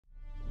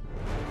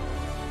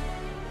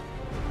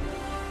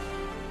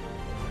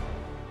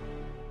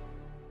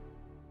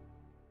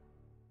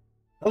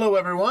Hello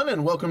everyone,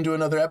 and welcome to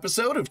another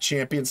episode of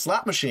Champion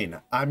Slot Machine.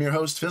 I'm your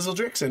host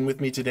Fizzledrix, and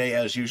with me today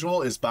as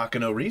usual is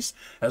Bakano Reese,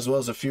 as well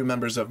as a few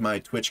members of my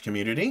Twitch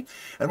community.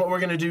 And what we're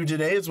going to do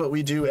today is what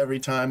we do every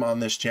time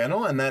on this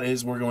channel, and that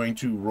is we're going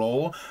to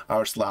roll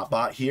our slot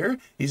bot here.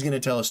 He's going to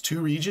tell us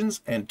 2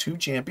 regions and 2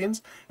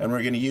 champions, and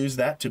we're going to use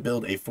that to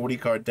build a 40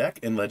 card deck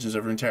in Legends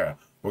of Runeterra.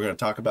 We're going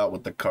to talk about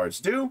what the cards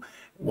do,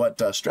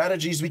 what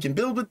strategies we can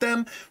build with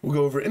them. We'll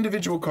go over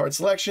individual card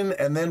selection,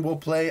 and then we'll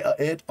play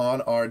it on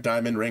our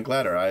Diamond rank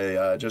ladder.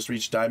 I just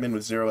reached Diamond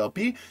with 0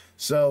 LP,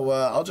 so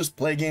I'll just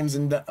play games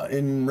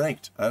in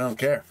Ranked. I don't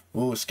care.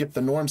 We'll skip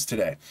the norms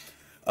today.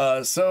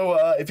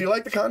 If you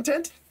like the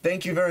content,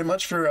 thank you very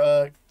much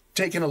for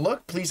taking a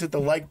look. Please hit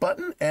the like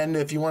button, and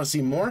if you want to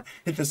see more,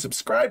 hit the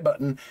subscribe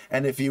button.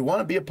 And if you want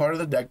to be a part of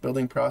the deck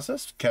building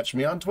process, catch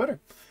me on Twitter.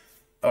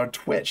 Or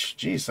Twitch.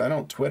 Jeez, I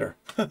don't Twitter.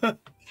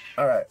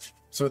 All right.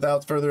 So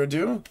without further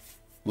ado,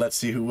 let's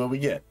see who will we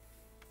get.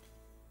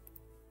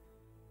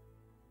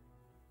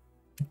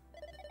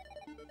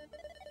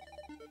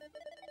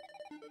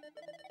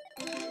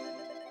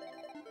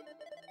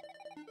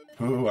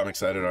 Ooh, I'm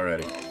excited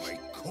already.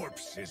 Like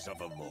corpses of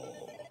them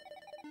all.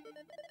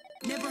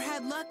 Never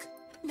had luck,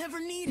 never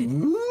needed.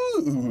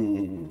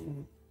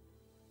 Ooh.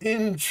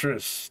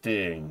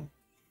 Interesting.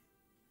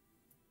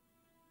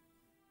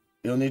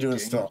 You'll need to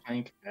install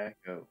Gangplank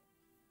Ekko.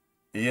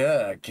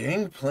 Yeah,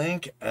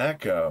 Gangplank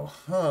Ekko.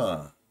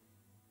 Huh.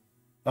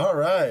 All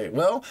right.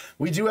 Well,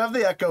 we do have the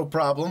Ekko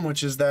problem,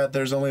 which is that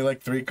there's only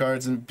like 3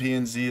 cards in P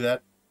and Z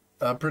that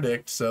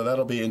predict, so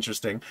that'll be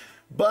interesting.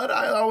 But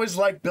I always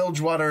like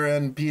Bilgewater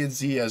and P and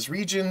Z as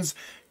regions.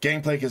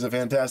 Gangplank is a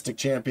fantastic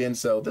champion,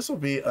 so this will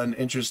be an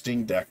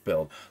interesting deck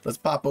build. Let's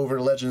pop over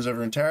to Legends of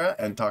Runeterra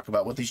and talk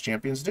about what these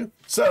champions do.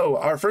 So,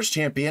 our first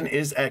champion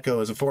is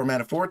Ekko. As a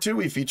 4-mana 4/2,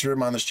 we featured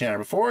him on this channel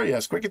before. He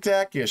has Quick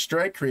Attack, he has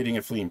Strike, creating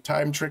a Fleeing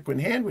Time Trick when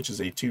hand, which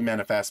is a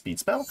 2-mana fast speed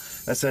spell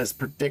that says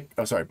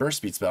burst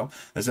speed spell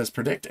that says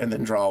predict and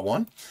then draw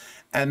 1.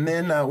 And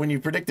then when you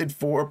predicted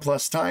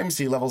 4+ times,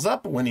 he levels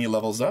up. When he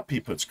levels up,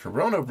 he puts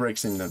Chrono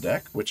Breaks in the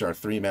deck, which are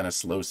 3-mana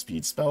slow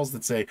speed spells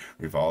that say,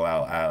 revolve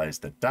all allies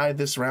that died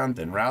this round,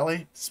 then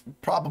rally. It's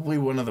probably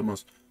one of the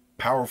most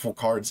powerful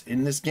cards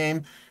in this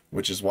game,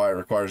 which is why it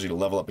requires you to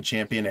level up a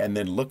champion and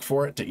then look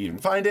for it to even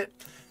find it.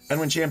 And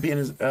when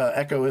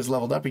Ekko is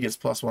leveled up, he gets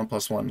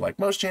 +1/+1 like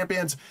most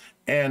champions.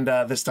 And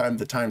this time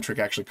the time trick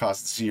actually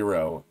costs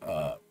 0.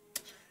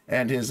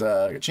 And his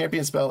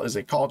champion spell is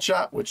a Called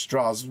Shot, which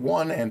draws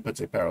 1 and puts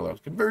a Parallel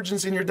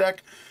Convergence in your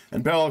deck.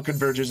 And Parallel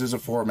Convergence is a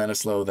 4-mana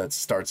slow that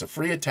starts a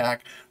free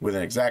attack with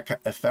an exact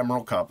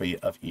ephemeral copy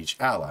of each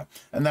ally.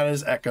 And that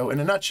is Ekko in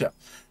a nutshell.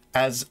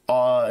 As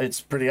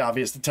it's pretty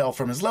obvious to tell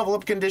from his level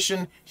up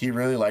condition, he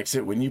really likes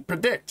it when you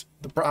predict.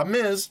 The problem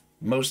is,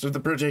 most of the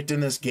predict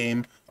in this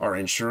game are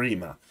in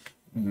Shurima.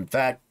 In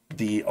fact,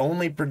 the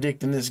only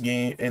predict in this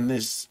game, in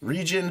this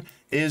region,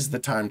 is the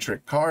time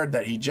trick card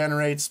that he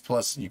generates.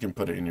 Plus, you can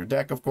put it in your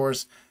deck, of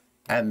course.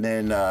 And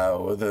then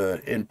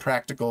the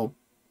Impractical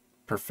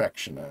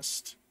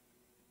Perfectionist.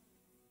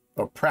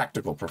 Or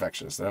Practical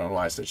Perfectionist. I don't know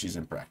why I said she's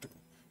impractical.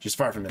 She's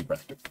far from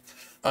impractical.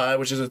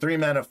 Which is a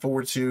 3-mana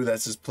 4/2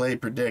 that says play,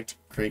 predict,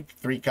 create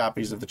 3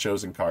 copies of the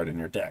chosen card in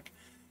your deck.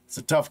 It's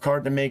a tough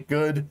card to make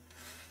good.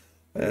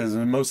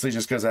 Mostly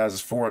just because it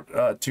has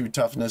 2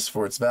 toughness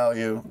for its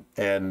value,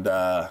 and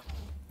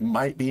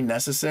might be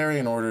necessary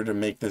in order to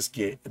make this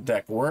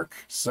deck work.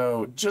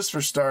 So just for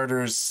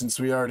starters, since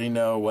we already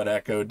know what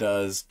Ekko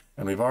does,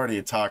 and we've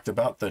already talked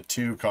about the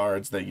 2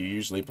 cards that you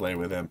usually play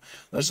with him,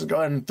 let's just go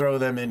ahead and throw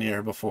them in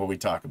here before we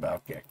talk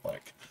about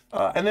Gangplank.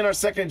 And then our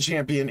second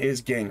champion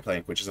is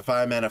Gangplank, which is a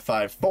 5-mana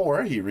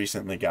 5/4. He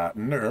recently got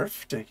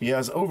nerfed. He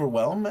has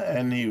Overwhelm,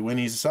 and when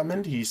he's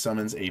summoned, he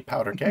summons a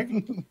Powder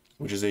Keg,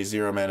 which is a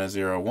 0-mana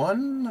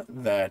 0/1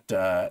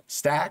 that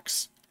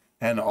stacks,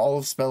 and all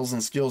of spells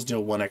and skills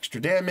deal 1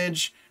 extra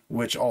damage,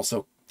 which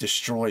also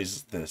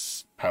destroys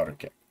this Powder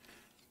Keg.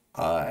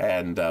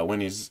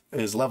 When his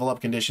level up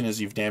condition is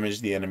you've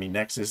damaged the enemy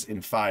nexus in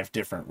 5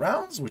 different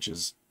rounds, which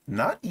is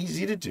not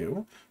easy to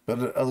do,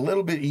 but a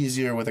little bit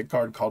easier with a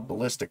card called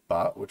Ballistic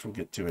Bot, which we'll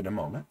get to in a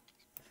moment.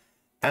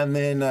 And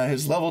then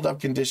his leveled up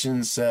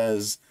condition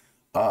says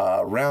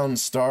round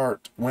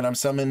start, when I'm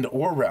summoned,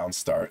 or round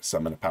start,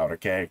 summon a Powder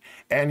Keg.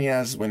 And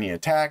when he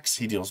attacks,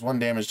 he deals 1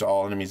 damage to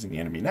all enemies in the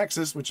enemy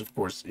nexus, which of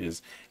course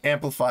is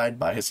amplified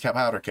by his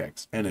Powder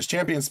Kegs. And his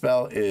champion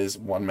spell is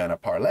 1-mana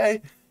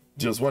Parlay,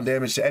 deals 1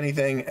 damage to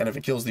anything, and if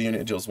it kills the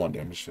unit, it deals 1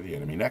 damage to the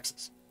enemy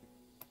nexus.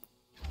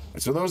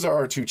 And so those are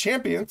our 2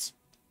 champions.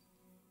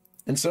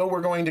 And so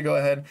we're going to go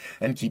ahead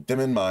and keep them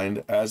in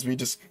mind as we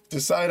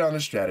decide on a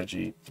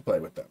strategy to play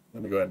with them.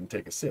 Let me go ahead and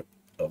take a sip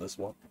of this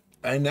one.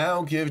 I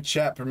now give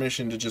chat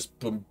permission to just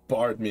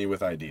bombard me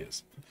with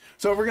ideas.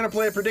 So if we're going to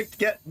play a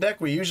predict deck,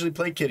 we usually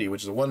play Kitty,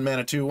 which is a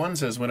 1-mana 2/1,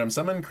 says when I'm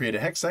summoned, create a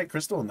Hexite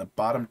Crystal in the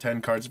bottom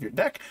 10 cards of your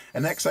deck.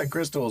 An Hexite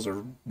Crystal is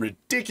a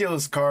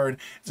ridiculous card.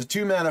 It's a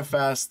 2-mana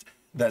fast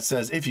that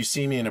says if you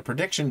see me in a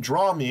prediction,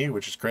 draw me,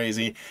 which is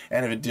crazy,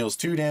 and if it deals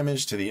 2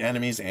 damage to the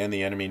enemies and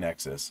the enemy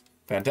nexus.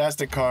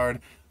 Fantastic card.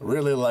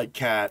 Really like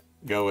Cat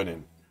going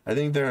in. I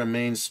think there are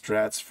main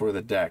strats for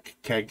the deck: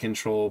 keg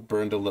control,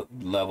 burn to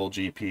level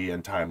GP,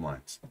 and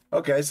timelines.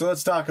 Okay, so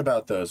let's talk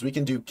about those. We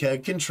can do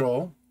keg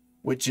control,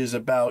 which is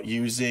about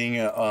using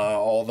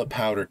all the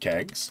powder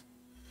kegs.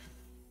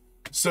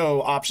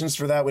 So options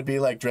for that would be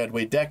like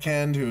Dreadway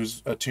Deckhand,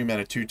 who's a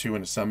 2-mana 2/2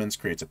 and it summons,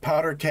 creates a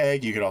powder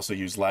keg. You could also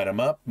use Light 'em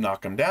Up,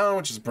 Knock 'em Down,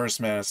 which is a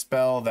burst mana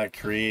spell that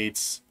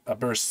creates a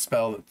burst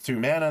spell 2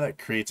 mana that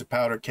creates a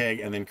powder keg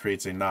and then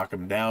creates a Knock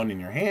 'em Down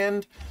in your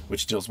hand,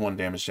 which deals 1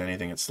 damage to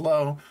anything at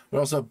slow. We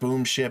also have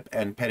Boom Ship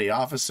and Petty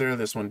Officer.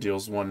 This one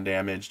deals 1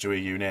 damage to a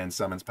unit and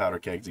summons powder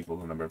kegs equal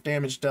to the number of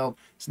damage dealt.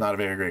 It's not a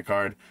very great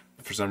card.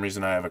 For some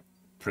reason, I have a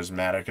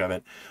prismatic of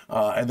it.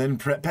 And then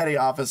Petty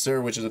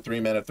Officer, which is a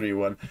 3-mana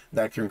 3/1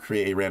 that can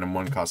create a random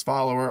 1-cost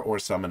follower or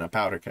summon a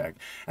powder keg.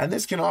 And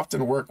this can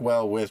often work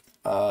well with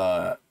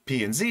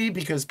P&Z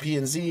because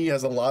P&Z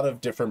has a lot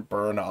of different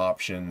burn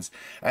options,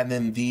 and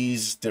then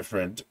these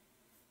different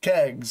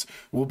kegs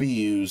will be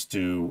used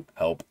to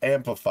help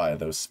amplify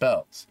those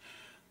spells.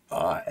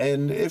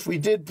 And if we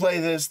did play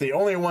this, the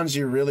only ones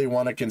you really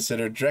want to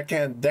consider,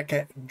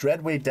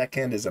 Dreadway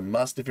Deckhand is a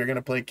must if you're going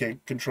to play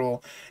keg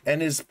control,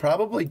 and is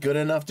probably good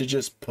enough to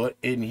just put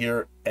in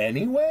here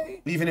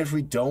anyway, even if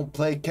we don't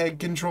play keg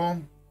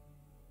control.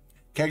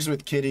 Kegs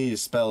with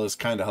Kitty's spell is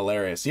kind of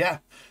hilarious. Yeah,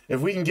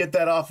 if we can get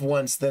that off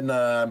once, then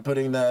I'm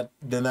putting that,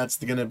 then that's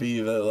going to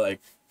be the,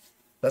 like,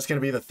 that's going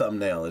to be the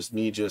thumbnail, is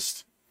me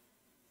just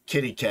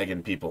kitty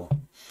kegging people.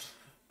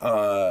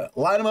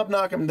 Light 'em Up,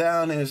 Knock 'em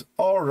Down is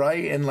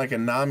alright in like a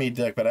Nami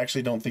deck, but I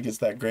actually don't think it's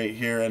that great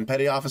here. And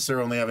Petty Officer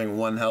only having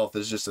 1 health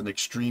is just an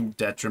extreme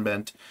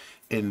detriment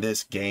in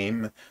this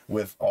game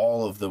with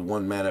all of the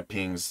 1-mana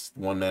pings,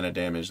 1-mana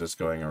damage that's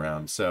going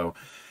around. So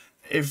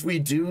if we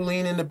do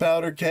lean into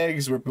powder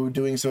kegs, we're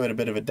doing so at a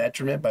bit of a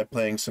detriment by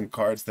playing some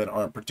cards that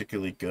aren't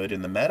particularly good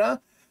in the meta.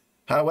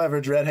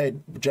 However,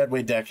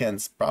 Dreadway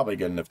Deckhand's probably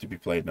good enough to be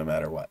played no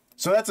matter what.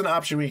 So that's an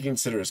option we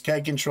consider as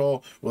keg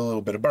control with a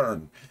little bit of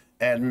burn.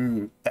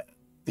 And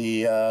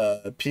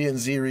the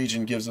P&Z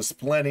region gives us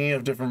plenty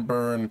of different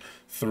burn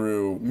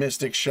through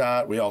Mystic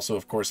Shot. We also,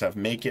 of course, have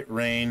Make It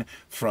Rain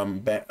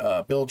from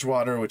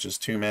Bilgewater, which is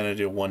 2 mana,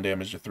 deal 1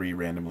 damage to 3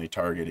 randomly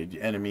targeted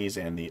enemies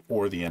and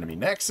the enemy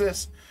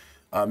nexus.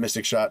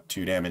 Mystic Shot,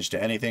 2 damage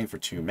to anything for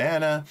 2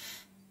 mana.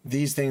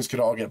 These things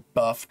could all get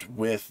buffed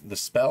with the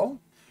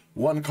spell.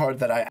 One card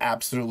that I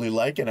absolutely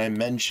like, and I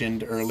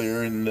mentioned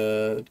earlier in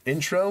the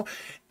intro,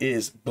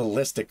 is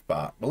Ballistic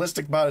Bot.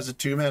 Ballistic Bot is a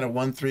 2-mana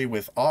 1/3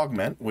 with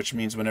Augment, which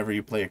means whenever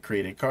you play a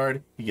created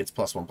card, he gets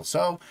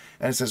 +1/+0.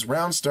 And it says,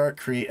 round start,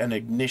 create an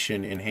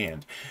Ignition in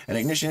hand. An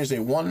Ignition is a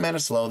 1-mana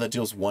slow that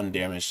deals 1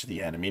 damage to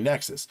the enemy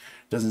nexus.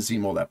 Doesn't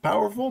seem all that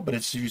powerful, but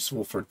it's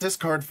useful for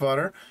discard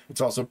fodder. It's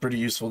also pretty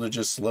useful to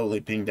just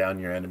slowly ping down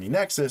your enemy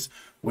nexus,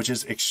 which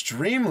is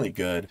extremely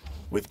good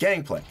with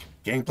Gangplank.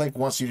 Gangplank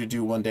wants you to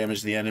do 1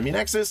 damage to the enemy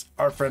nexus.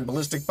 Our friend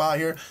Ballistic Bot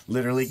here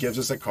literally gives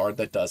us a card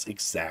that does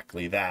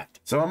exactly that.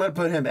 So I'm going to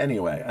put him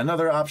anyway.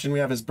 Another option we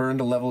have is Burn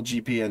to level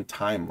GP and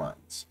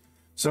Timelines.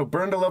 So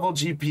Burn to level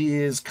GP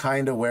is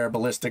kind of where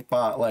Ballistic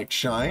Bot like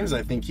shines.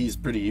 I think he's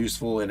pretty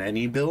useful in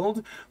any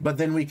build, but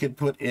then we could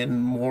put in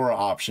more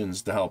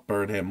options to help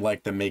burn him,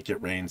 like the Make It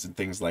Rains and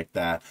things like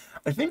that.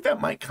 I think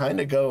that might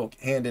kind of go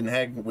hand in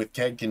hand with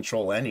keg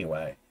control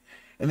anyway.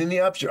 And then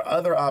the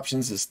other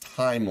options is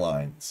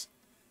Timelines.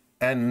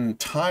 And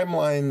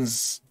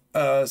Timelines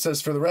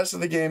says for the rest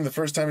of the game, the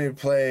first time you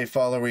play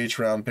follower each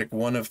round, pick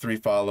 1 of 3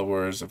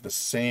 followers of the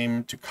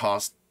same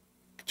cost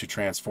to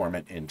transform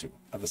it into.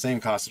 This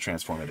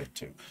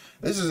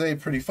is a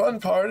pretty fun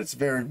card. It's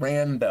very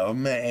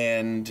random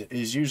and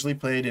is usually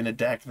played in a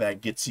deck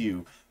that gets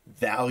you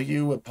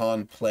value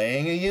upon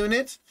playing a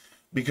unit,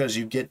 because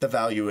you get the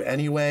value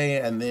anyway,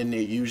 and then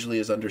it usually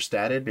is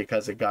understated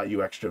because it got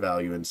you extra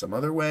value in some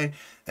other way,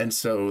 and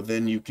so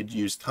then you could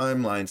use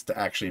Timelines to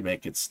actually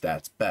make its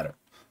stats better.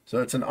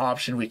 So it's an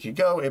option we could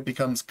go. It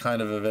becomes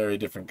kind of a very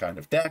different kind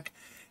of deck,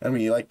 and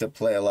we like to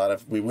play a lot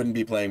of, we wouldn't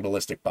be playing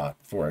Ballistic Bot,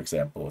 for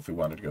example, if we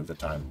wanted to go the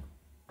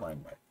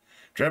Timeline way.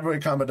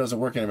 Dreadway combo doesn't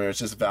work anymore. It's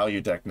just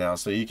value deck now,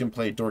 so you can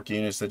play dorky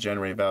units that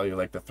generate value,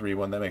 like the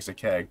 3/1 that makes a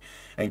keg,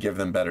 and give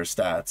them better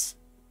stats.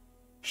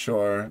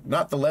 Sure,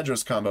 not the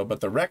Ledros combo, but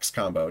the Rex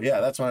combo.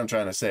 Yeah, that's what I'm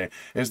trying to say,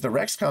 is the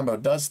Rex combo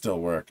does still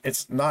work.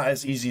 It's not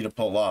as easy to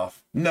pull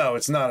off. No,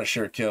 it's not a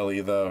sure kill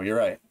either. You're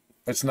right.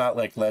 It's not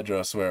like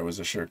Ledros where it was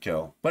a sure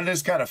kill. But it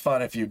is kind of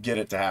fun if you get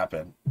it to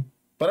happen.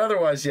 But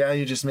otherwise, yeah,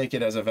 you just make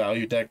it as a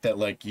value deck that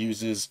like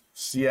uses,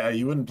 yeah,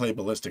 you wouldn't play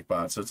Ballistic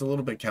Bot, so it's a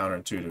little bit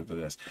counterintuitive to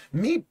this.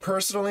 Me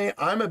personally,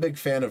 I'm a big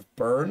fan of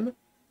Burn,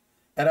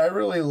 and I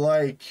really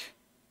like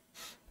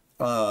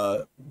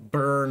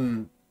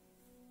Burn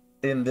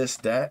in this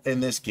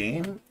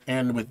game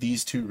and with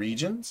these 2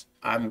 regions.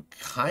 I'm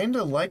kind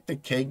of like the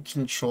keg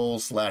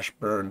control /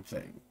 burn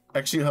thing.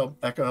 Actually,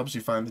 Ekko helps you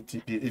find the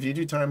TP. If you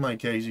do Timeline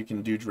kegs, you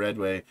can do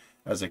Dreadway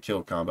as a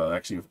kill combo.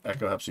 Actually,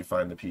 Ekko helps you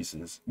find the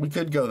pieces. We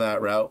could go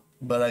that route,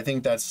 but I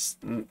think that's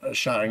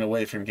shying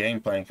away from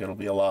Gangplank. It'll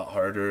be a lot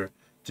harder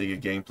to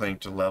get Gangplank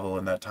to level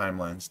in that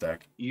Timelines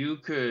deck. You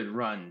could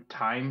run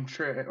Time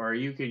Trick, or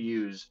you could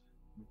use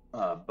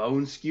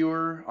Bone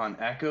Skewer on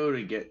Echo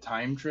to get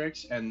time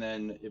tricks, and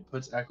then it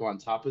puts Echo on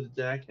top of the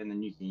deck, and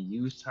then you can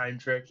use time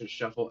trick to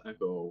shuffle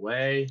Echo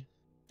away,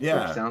 which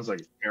Yeah, sounds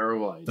like a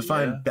terrible to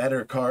find idea.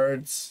 better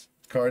cards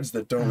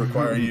that don't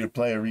require you to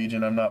play a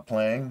region I'm not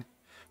playing.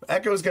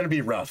 Echo's going to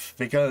be rough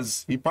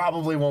because he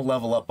probably won't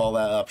level up all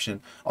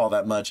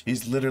that much.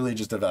 He's literally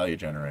just a value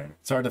generator.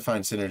 It's hard to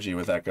find synergy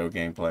with Ekko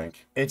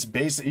Gangplank. It's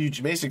you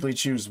basically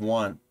choose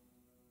one,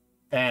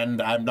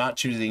 and I'm not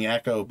choosing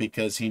Ekko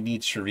because he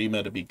needs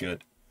Shurima to be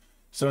good.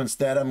 So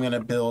instead, I'm going to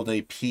build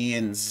a P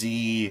and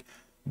Z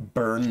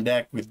burn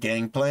deck with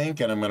Gangplank,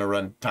 and I'm going to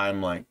run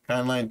Timeline.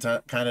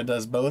 Timeline kind of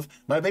does both.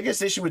 My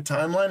biggest issue with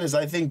Timeline is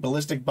I think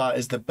Ballistic Bot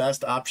is the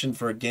best option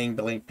for a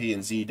Gangplank P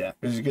and Z deck.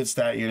 It's a good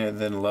stat unit,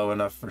 then low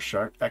enough for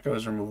Shark. Echo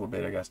is removal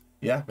bait, I guess.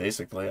 Yeah,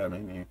 basically. I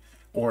mean,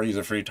 or he's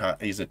a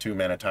he's a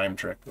 2-mana time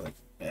trick.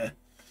 Like,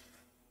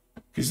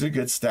 he's a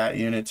good stat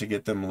unit to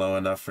get them low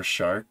enough for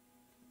Shark.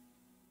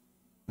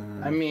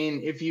 I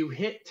mean, if you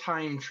hit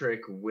time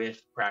trick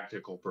with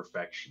Practical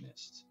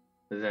Perfectionist,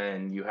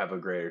 then you have a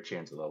greater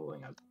chance of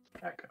leveling up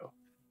Echo.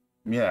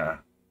 Yeah.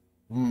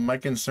 My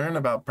concern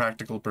about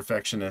Practical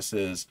Perfectionist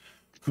is,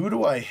 who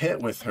do I hit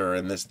with her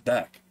in this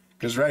deck?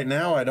 Because right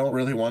now I don't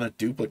really want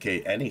to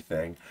duplicate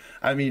anything.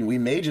 I mean, we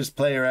may just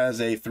play her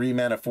as a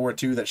 3-mana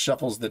 4/2 that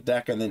shuffles the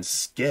deck and then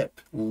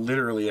skip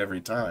literally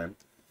every time,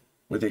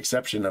 with the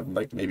exception of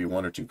like maybe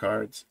 1 or 2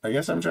 cards. I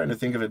guess I'm trying to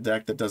think of a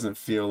deck that doesn't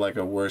feel like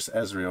a worse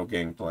Ezreal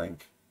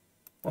Gangplank.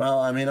 Well,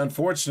 I mean,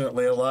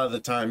 unfortunately, a lot of the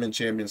time in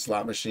Champion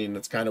Slot Machine,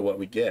 that's kind of what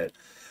we get.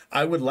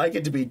 I would like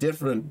it to be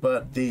different,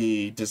 but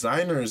the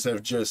designers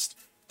have just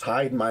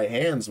tied my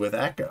hands with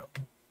Echo,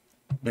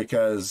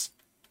 because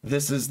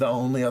this is the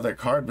only other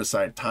card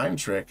beside Time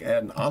Trick,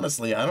 and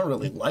honestly, I don't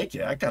really like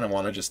it. I kind of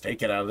want to just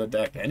take it out of the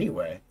deck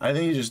anyway. I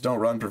think you just don't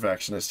run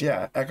Perfectionist.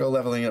 Yeah, Echo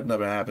leveling up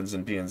never happens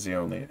in PNZ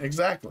only.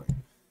 Exactly.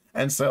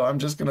 And so I'm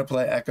just going to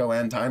play Echo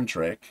and Time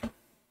Trick,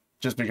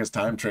 just because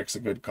Time Trick's a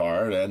good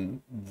card,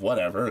 and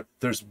whatever.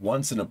 There's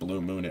once in a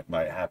blue moon it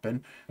might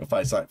happen if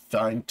I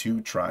find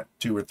 2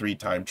 or 3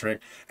 Time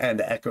Trick and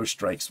Echo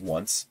strikes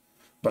once.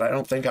 But I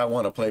don't think I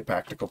want to play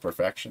Practical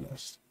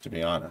Perfectionist, to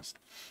be honest.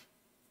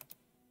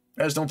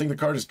 I just don't think the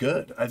card is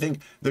good. I think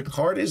the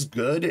card is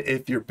good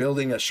if you're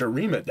building a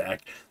Shurima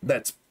deck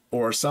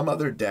or some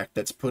other deck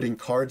that's putting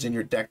cards in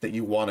your deck that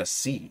you want to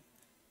see.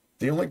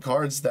 The only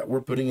cards that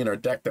we're putting in our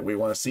deck that we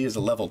want to see is a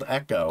leveled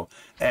Echo,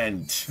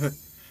 and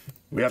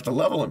we have to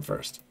level him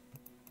first.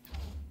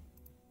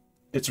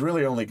 It's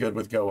really only good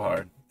with Go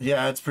Hard.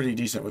 Yeah, it's pretty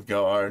decent with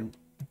Go Hard.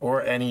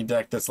 Or any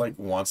deck that's like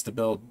wants to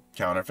build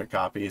counterfeit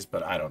copies,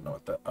 but I don't know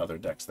what the other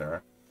decks there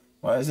are.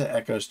 Why isn't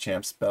Echo's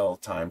Champ Spell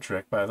Time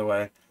Trick, by the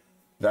way?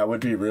 That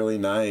would be really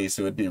nice.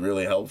 It would be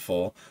really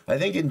helpful. I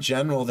think in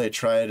general they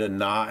try to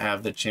not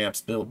have the Champ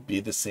Spell be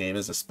the same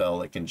as a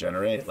spell it can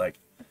generate. Like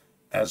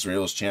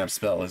Ezreal's Champ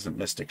Spell isn't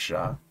Mystic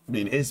Shot. I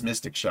mean, is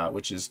Mystic Shot,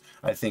 which is,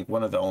 I think,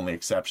 one of the only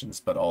exceptions,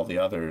 but all the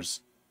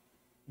others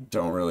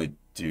don't really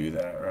do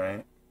that,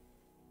 right?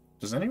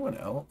 Does anyone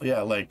else?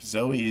 Yeah, like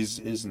Zoe's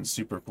isn't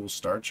super cool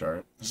star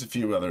chart. There's a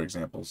few other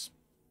examples.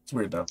 It's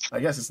weird, though.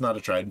 I guess it's not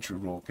a tried and true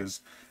rule,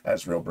 because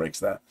Ezreal breaks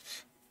that.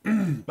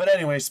 But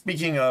anyway,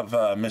 speaking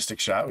of Mystic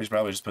Shot, we should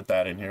probably just put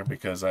that in here,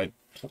 because I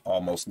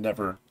almost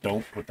never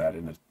don't put that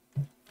in it.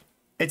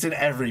 It's in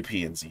every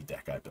PNZ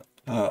deck I built.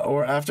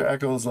 Or after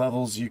Echo's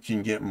levels, you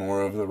can get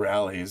more of the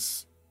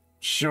rallies.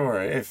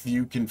 Sure, if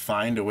you can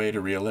find a way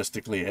to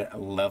realistically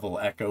level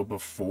Echo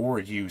before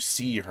you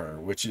see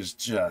her, which is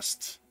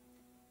just...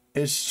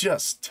 it's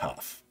just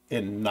tough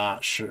in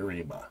not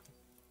Shurima.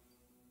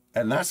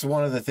 And that's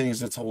one of the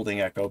things that's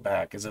holding Echo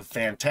back, is a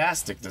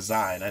fantastic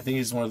design. I think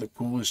he's one of the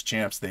coolest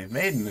champs they've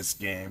made in this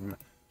game.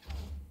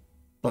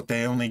 But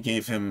they only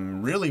gave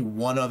him really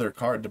one other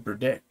card to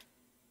predict.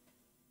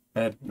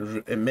 And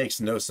it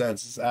makes no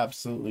sense. It's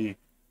absolutely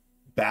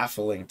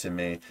baffling to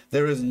me.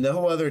 There is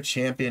no other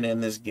champion in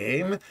this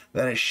game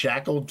that is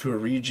shackled to a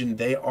region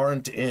they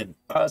aren't in.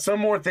 Some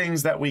more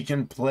things that we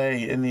can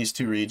play in these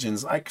 2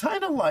 regions. I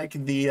kind of like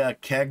the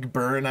keg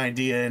burn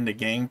idea into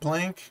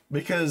Gangplank,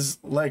 because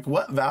like,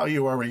 what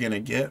value are we going to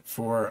get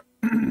for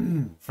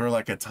for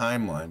like a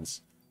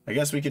timelines? I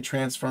guess we could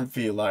transform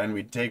Feline,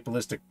 we'd take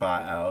Ballistic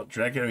Bot out.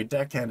 Dragonoid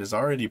Deckhand is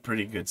already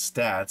pretty good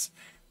stats,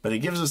 but it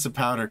gives us a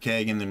powder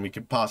keg, and then we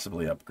could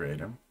possibly upgrade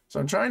him. So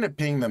I'm trying to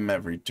ping them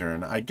every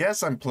turn. I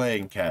guess I'm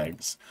playing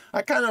kegs.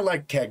 I kind of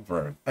like keg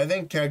burn. I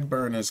think keg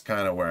burn is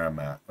kind of where I'm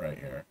at right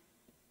here.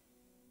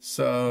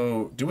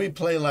 So do we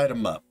play light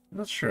 'em up? I'm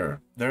not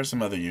sure. There's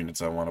some other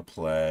units I want to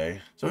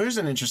play. So here's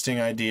an interesting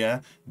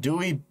idea. Do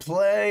we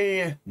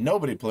play...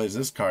 nobody plays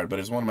this card, but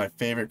it's one of my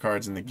favorite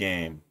cards in the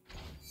game.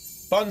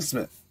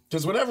 Funsmith.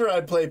 Because whenever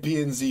I play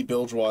PNZ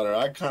Bilgewater,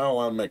 I kind of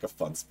want to make a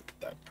Funsmith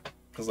deck.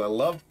 Because I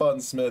love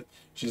Funsmith.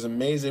 She's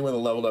amazing with a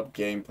leveled up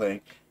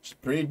gameplay. She's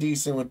pretty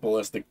decent with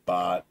Ballistic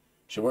Bot.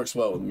 She works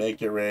well with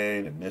Make It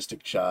Rain and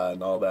Mystic Shot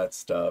and all that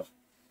stuff.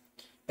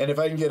 And if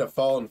I can get a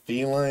Fallen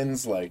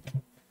Felines like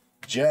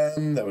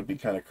Gem, that would be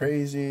kind of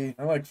crazy.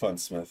 I like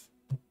Funsmith.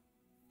 I'm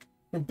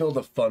gonna build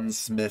a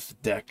Funsmith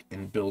deck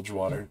in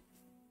Bilgewater.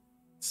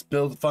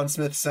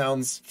 Funsmith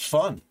sounds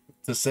fun,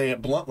 to say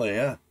it bluntly,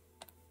 yeah.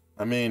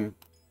 I mean,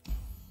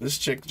 this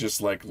chick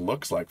just, like,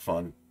 looks like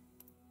fun.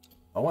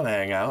 I want to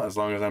hang out as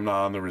long as I'm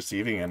not on the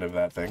receiving end of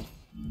that thing.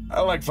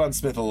 I like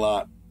Funsmith a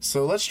lot.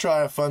 So let's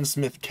try a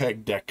Funsmith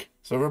keg deck.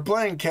 So if we're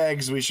playing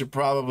kegs, we should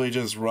probably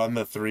just run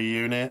the 3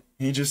 unit.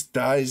 He just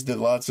dies to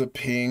lots of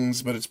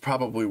pings, but it's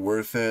probably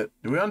worth it.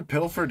 Do we run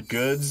Pilfered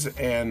Goods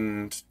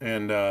and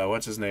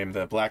what's his name?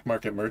 The Black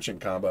Market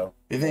Merchant combo.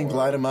 You think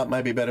Light 'em Up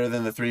might be better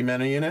than the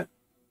 3-mana unit?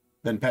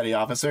 Than Petty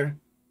Officer?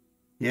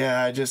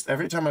 Yeah,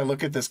 every time I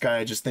look at this guy,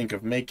 I just think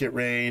of Make It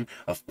Rain,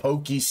 of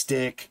Pokey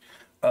Stick,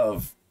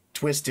 of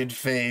Twisted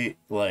Fate,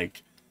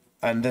 like,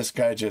 and this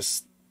guy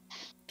just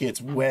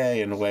gets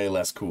way and way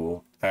less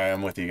cool.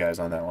 I'm with you guys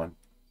on that one.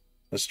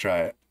 Let's try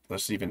it.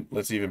 Let's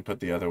even put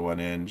the other one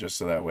in just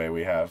so that way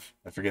we have,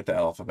 I forget the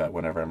alphabet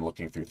whenever I'm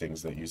looking through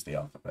things that use the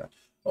alphabet.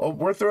 Oh,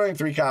 we're throwing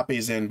 3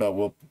 copies in,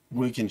 but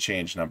we can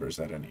change numbers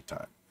at any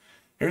time.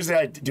 Here's the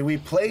idea. Do we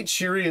play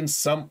Cheerian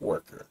Sump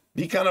Worker?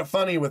 Be kind of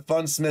funny with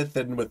Funsmith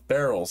and with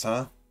barrels,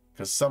 huh?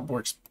 Because Sump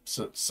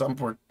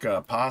Work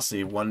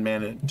Posse, 1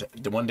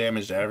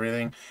 damage to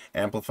everything,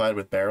 amplified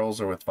with barrels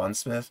or with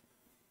Funsmith,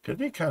 could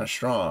be kind of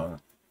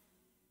strong.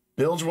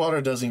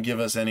 Bilgewater doesn't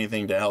give us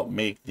anything to help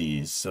make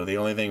these, so the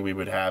only thing we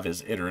would have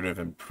is Iterative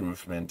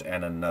Improvement,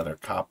 and another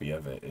copy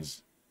of it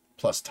is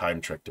plus Time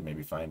Trick to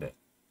maybe find it.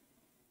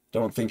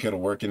 Don't think it'll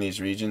work in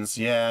these regions.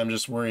 Yeah, I'm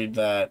just worried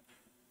that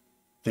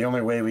the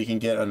only way we can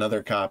get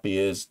another copy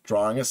is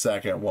drawing a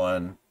second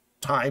one,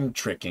 Time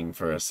Tricking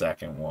for a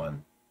second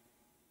one,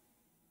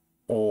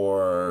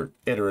 or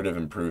Iterative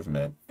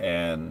Improvement.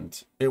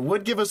 And it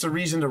would give us a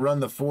reason to run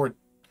the 4-2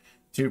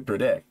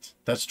 Predict.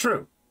 That's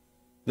true.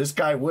 This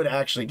guy would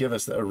actually give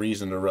us a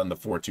reason to run the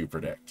 4-2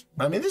 Predict.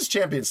 I mean, this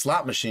Champion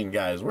Slot Machine,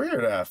 guys, we're here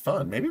to have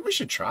fun. Maybe we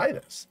should try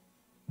this.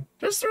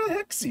 Just throw the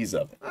Hexies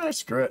of it. All right,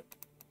 screw it.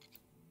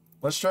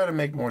 Let's try to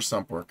make more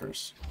Sump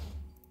Workers.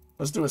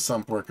 Let's do a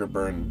Sump Worker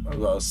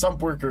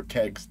Sump Worker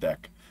Kegs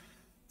deck.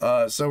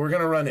 So we're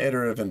going to run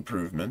Iterative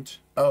Improvement.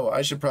 Oh,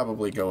 I should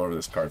probably go over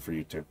this card for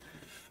you too.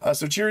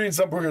 So Cheerian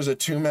Sump Worker is a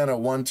 2-mana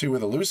 1/2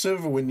 with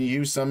Elusive. When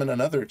you summon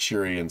another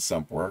Cheerian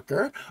Sump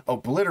Worker,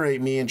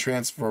 obliterate me and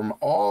transform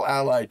all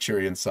allied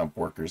Cheerian Sump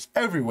Workers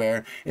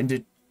everywhere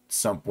into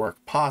Sump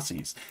Work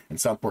Posses. And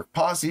Sump Work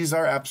Posses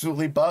are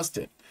absolutely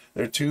busted.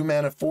 They're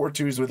 2-mana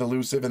 4/2s with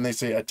Elusive, and they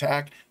say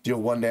attack,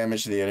 deal 1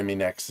 damage to the enemy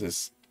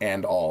nexus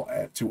and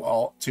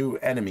to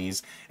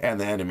enemies and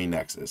the enemy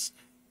nexus.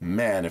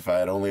 Man, if I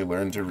had only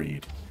learned to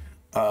read.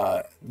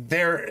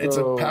 It's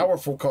a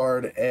powerful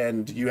card,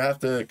 and you have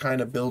to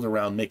kind of build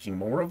around making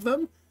more of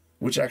them,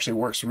 which actually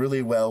works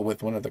really well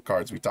with one of the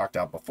cards we talked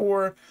about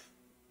before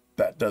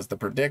that does the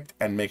Predict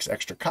and makes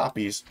extra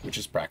copies, which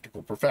is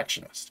Practical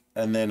Perfectionist.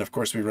 And then, of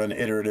course, we run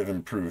Iterative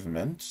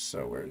Improvement.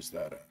 So where's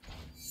that at?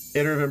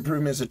 Iterative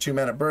Improvement is a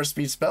 2-mana burst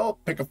speed spell.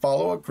 Pick a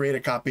follower, create a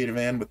copy of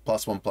hand with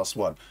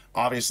 +1/+1.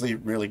 Obviously,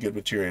 really good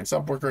with Cheerian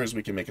Sump Worker, as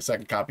we can make a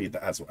second copy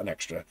that has an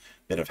extra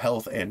bit of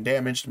health and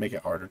damage to make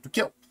it harder to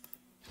kill.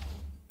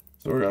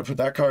 So we're going to put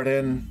that card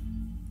in.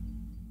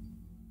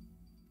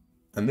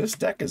 And this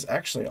deck is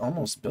actually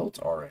almost built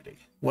already.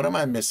 What am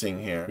I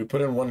missing here? We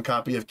put in 1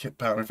 copy of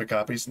Pounding for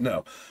Copies?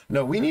 No,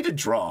 we need to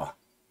draw.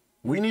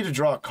 We need to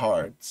draw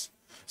cards.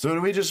 So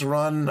do we just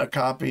run a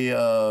copy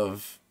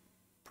of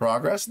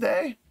Progress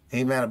Day?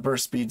 8-mana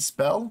burst speed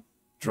spell.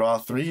 Draw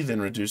 3,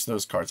 then reduce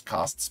those cards'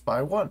 costs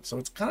by 1. So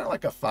it's kind of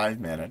like a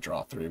 5-mana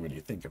draw 3 when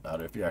you think about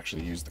it, if you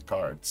actually use the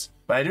cards.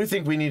 But I do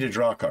think we need to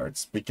draw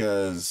cards,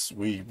 because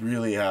we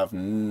really have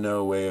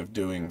no way of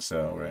doing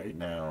so right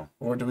now.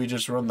 Or do we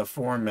just run the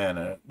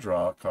 4-mana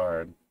draw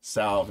card?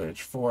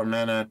 Salvage, 4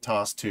 mana,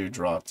 toss 2,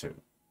 draw 2.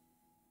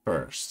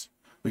 First.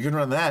 We could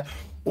run that,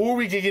 or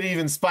we could get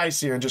even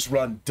spicier and just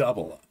run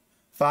double up.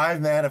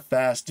 5 mana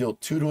fast, deal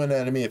 2 to an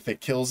enemy. If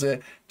it kills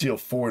it, deal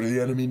 4 to the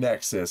enemy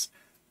nexus.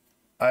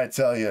 I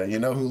tell you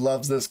know who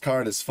loves this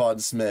card is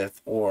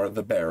Funsmith or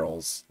the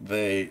Barrels.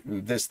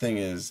 This thing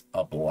is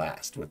a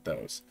blast with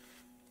those.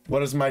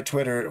 What is my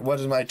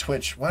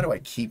Twitch? Why do I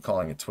keep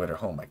calling it Twitter?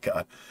 Oh my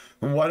god.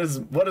 What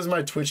does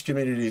my Twitch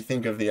community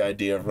think of the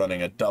idea of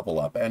running a double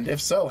up? And if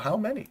so, how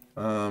many?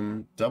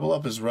 Double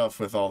up is rough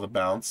with all the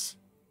bounce.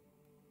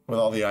 With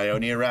all the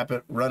Ionia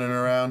Rapid running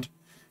around.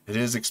 It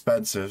is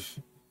expensive.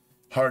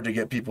 Hard to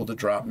get people to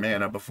drop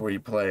mana before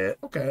you play it.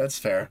 Okay, that's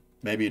fair.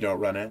 Maybe you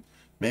don't run it.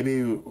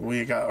 Maybe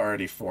we got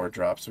already 4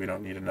 drops. We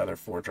don't need another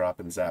 4-drop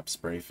and Zap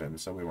Sprayfin,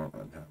 so we won't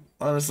run him.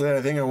 Honestly, I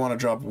think I want to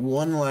drop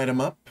 1 Light 'em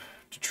Up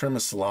to trim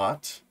a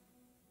slot.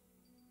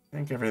 I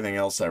think everything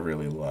else I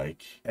really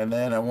like. And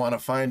then I want to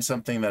find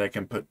something that I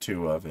can put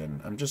 2 of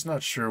in. I'm just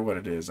not sure what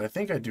it is. I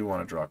think I do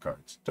want to draw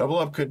cards. Double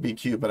up could be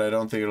cute, but I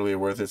don't think it'll be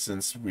worth it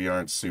since we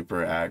aren't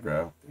super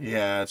aggro.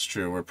 Yeah, it's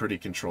true. We're pretty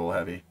control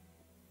heavy.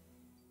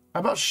 How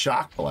about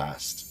Shock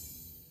Blast?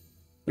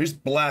 We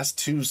just blast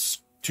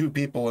two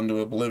people into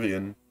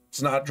oblivion.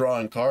 It's not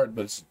drawing card,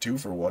 but it's 2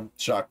 for 1.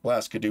 Shock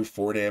Blast could do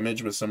 4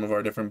 damage with some of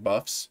our different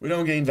buffs. We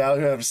don't gain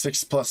value out of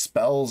 6+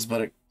 spells,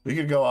 but we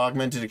could go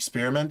Augmented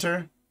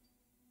Experimenter.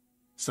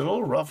 It's a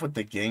little rough with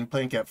the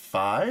Gangplank at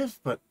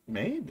 5, but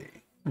maybe.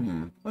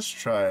 Let's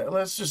try it.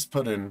 Let's just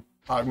put in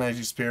Augmented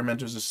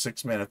Experimenter's a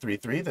 6-mana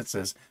 3/3 that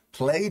says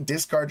play,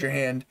 discard your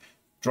hand,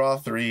 draw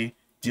 3,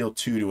 deal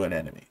 2 to an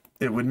enemy.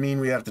 It would mean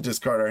we have to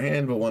discard our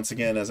hand, but once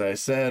again, as I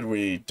said,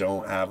 we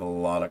don't have a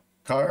lot of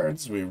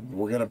cards. We're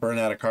going to burn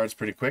out of cards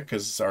pretty quick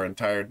because our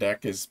entire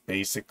deck is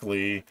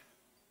basically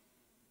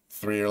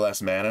 3 or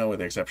less mana with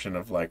the exception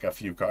of like a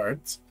few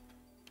cards.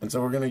 And so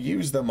we're going to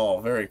use them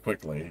all very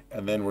quickly,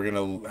 and then we're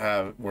going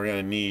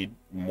to need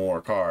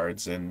more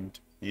cards, and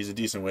he's a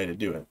decent way to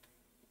do it.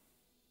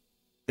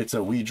 It's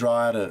a we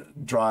draw out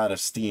of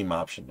steam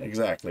option.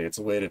 Exactly. It's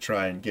a way to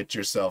try and get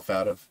yourself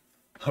out of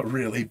a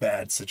really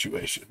bad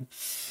situation.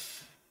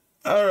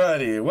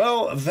 Alrighty,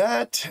 well,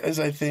 that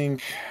is, I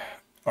think,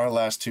 our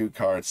last 2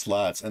 card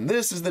slots, and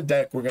this is the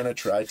deck we're going to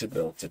try to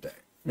build today.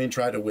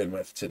 Try to win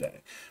with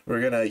today. We're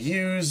going to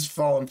use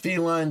Fallen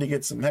Feline to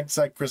get some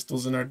Hexite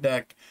crystals in our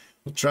deck.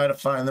 We'll try to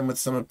find them with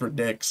some of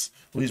Predicts.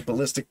 We'll use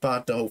Ballistic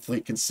Pot to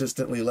hopefully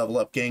consistently level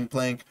up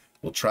Gangplank.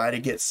 We'll try to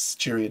get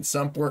Cheerian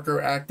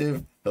Sumpworker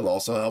active. He'll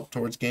also help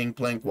towards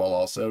Gangplank while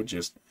also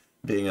just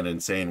being an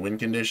insane win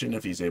condition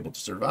if he's able to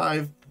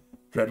survive.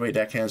 Dreadway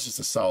Deckhand's just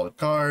a solid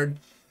card.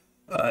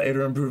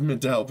 Aether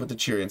Improvement to help with the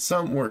Cheerian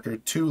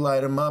Sumpworker. 2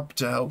 light him up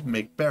to help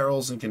make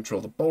barrels and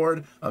control the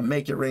board. A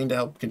Make It Rain to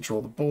help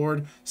control the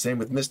board. Same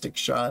with Mystic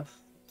Shot.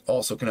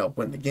 Also can help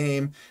win the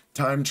game.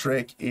 Time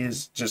Trick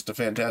is just a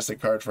fantastic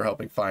card for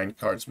helping find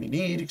cards we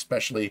need,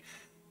 especially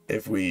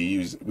if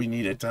we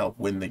need it to help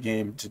win the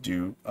game to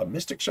do a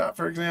Mystic Shot,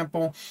 for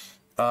example.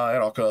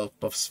 It also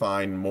helps us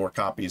find more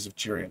copies of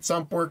Cheerian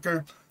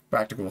Sumpworker.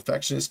 Practical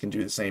Affectionist can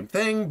do the same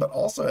thing, but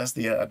also has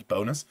the added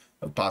bonus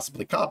of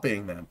possibly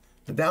copying them.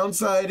 The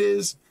downside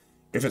is,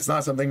 if it's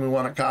not something we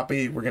want to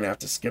copy, we're going to have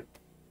to skip,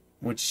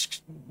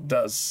 which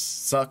does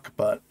suck,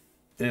 but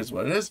it is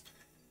what it is.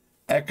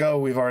 Ekko,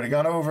 we've already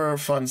gone over.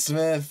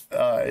 Funsmith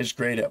is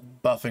great at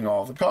buffing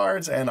all the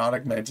cards, and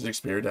Augmented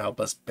Experience to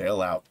help us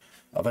bail out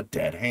of a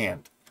dead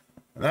hand.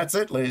 And that's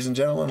it, ladies and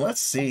gentlemen.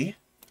 Let's see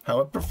how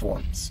it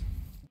performs.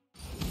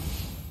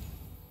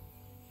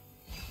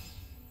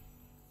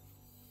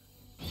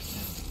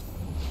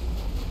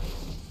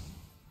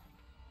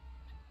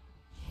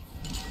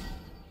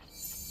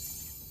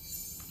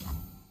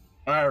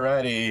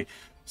 Alrighty,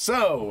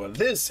 so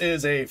this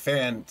is a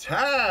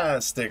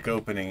fantastic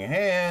opening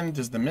hand.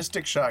 Does the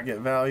Mystic Shot get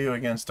value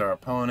against our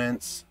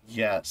opponents?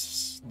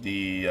 Yes,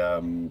 the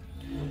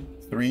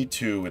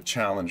 3/2 with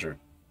Challenger.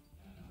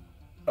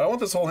 I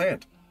want this whole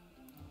hand.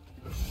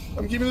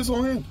 I'm keeping this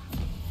whole hand.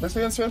 This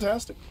hand's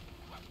fantastic.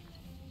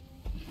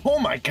 Oh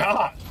my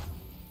god!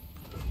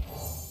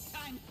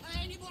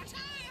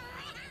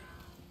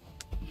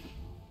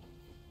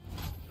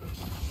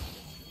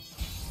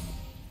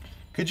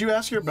 Could you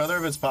ask your brother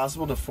if it's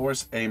possible to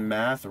force a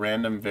math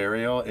random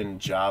variable in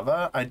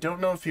Java? I don't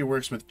know if he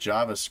works with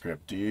JavaScript.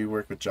 Do you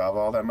work with Java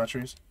all that much,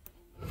 Reese?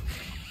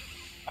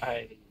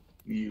 I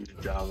use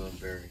Java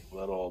very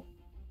little.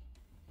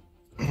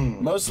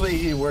 Mostly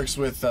he works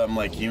with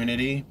like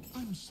Unity,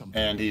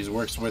 and he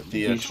works with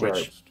the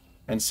Twitch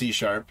and C#.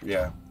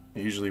 Yeah,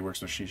 he usually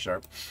works with C#.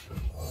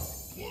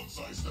 Once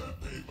I stab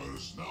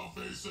papers, now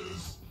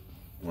faces.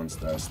 Once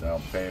that's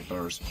now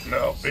papers,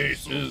 now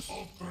faces.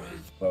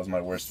 That was my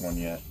worst one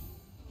yet.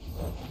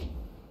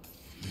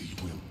 They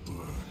will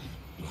burn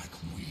like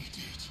we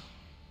did.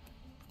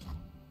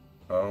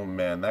 Oh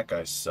man, that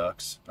guy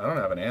sucks. I don't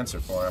have an answer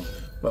for him.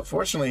 But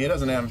fortunately, he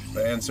doesn't have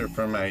an answer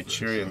for my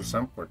Cheerian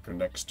Sumpworker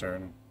next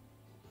turn.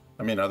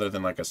 I mean, other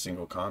than like a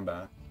single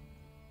combat.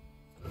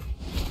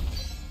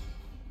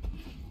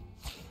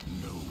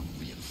 No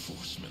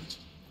reinforcement.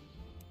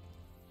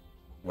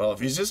 Well,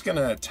 if he's just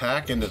gonna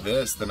attack into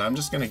this, then I'm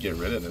just gonna get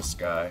rid of this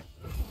guy.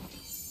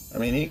 I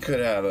mean, he could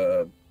have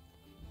a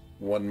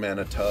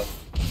 1-mana tough.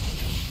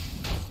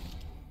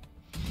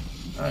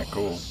 Alright,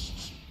 cool.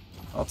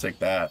 I'll take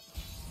that.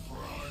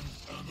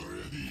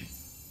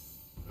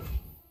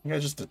 I think I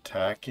just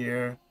attack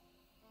here.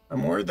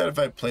 I'm worried that if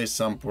I play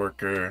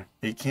Sumpworker,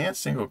 he can't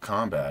single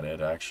combat it,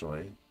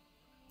 actually.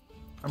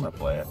 I'm gonna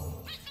play it.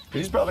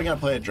 He's probably gonna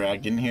play a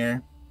dragon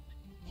here.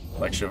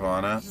 Like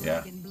Shyvana,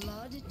 yeah.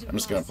 I'm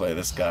just gonna play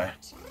this guy.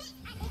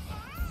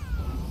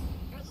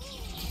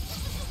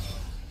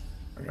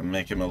 I'm gonna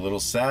make him a little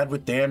sad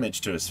with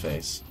damage to his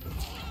face.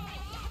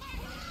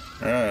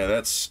 Alright,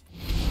 that's...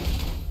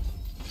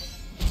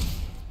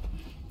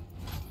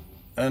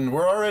 And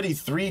we're already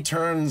 3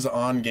 turns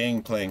on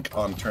Gangplank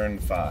on turn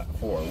 4.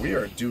 We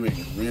are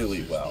doing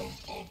really well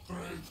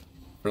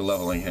for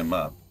leveling him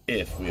up,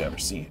 if we ever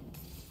see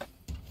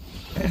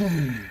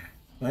him.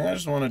 I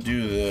just want to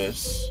do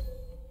this.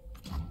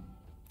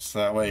 So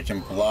that way it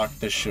can block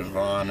the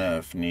Shyvana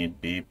if need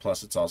be.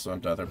 Plus it's also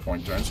another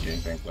point turns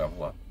Gangplank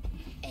level up.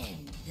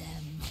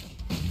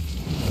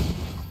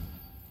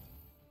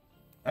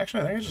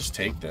 Actually, I think I just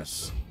take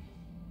this.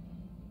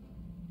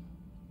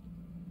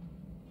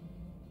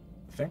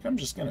 I think I'm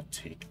just gonna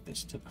take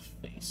this to the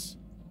face.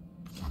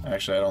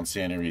 Actually, I don't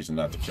see any reason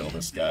not to kill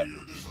this guy.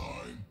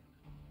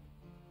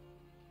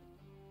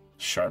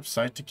 Sharp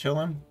sight to kill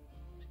him?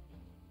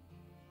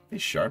 If he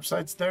sharp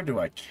sights there, do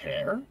I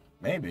care?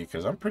 Maybe,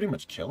 because I'm pretty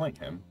much killing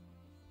him.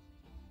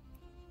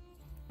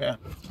 Yeah,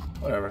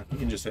 whatever. He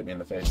can just hit me in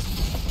the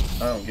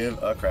face. I don't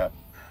give a crap.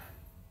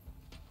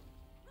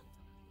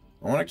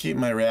 I want to keep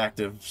my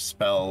reactive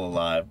spell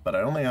alive, but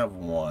I only have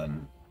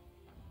one.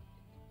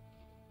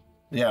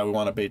 Yeah, we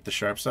want to bait the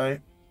sharp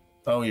sight.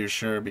 Oh, you're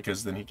sure?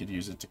 Because then he could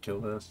use it to kill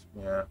this.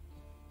 Yeah.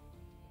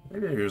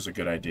 Maybe it was a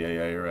good idea.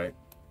 Yeah, you're right.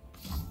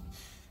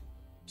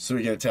 So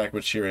we can attack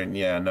with Sheeran.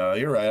 Yeah, no,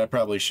 you're right. I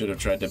probably should have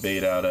tried to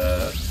bait out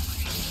a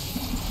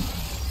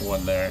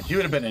one there. He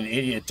would have been an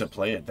idiot to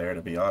play it there,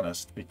 to be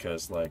honest,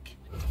 because, like,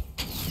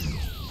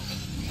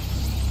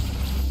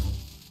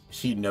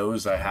 he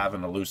knows I have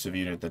an elusive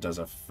unit that does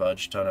a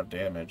fudge ton of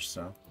damage,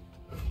 so.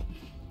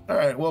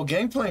 Alright, well,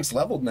 Gangplank's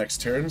leveled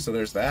next turn, so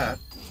there's that.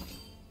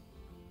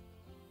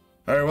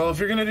 Alright, well, if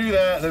you're gonna do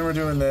that, then we're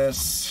doing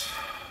this.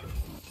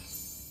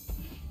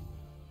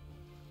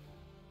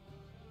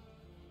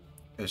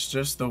 It's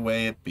just the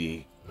way it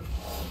be.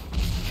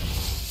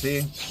 See?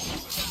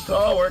 It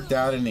all worked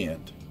out in the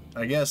end.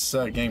 I guess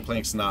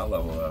Gangplank's not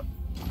leveled up.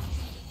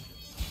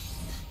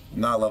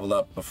 Not leveled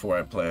up before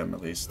I play him, at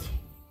least.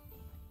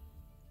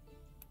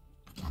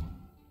 I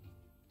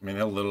mean,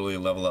 he'll literally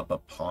level up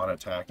upon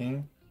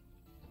attacking.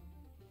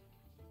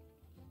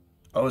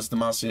 Oh, it's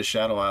Demacia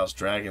Shadow Isles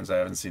Dragons. I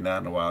haven't seen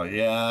that in a while.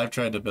 Yeah, I've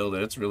tried to build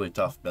it. It's a really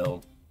tough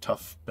build.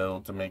 Tough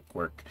build to make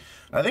work.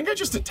 I think I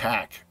just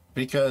attack,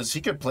 because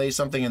he could play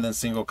something and then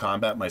single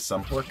combat my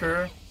Sump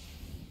Worker.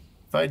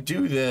 If I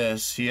do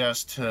this, he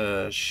has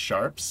to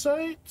Sharp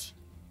Sight?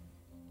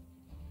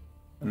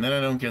 And then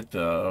I don't get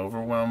the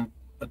Overwhelm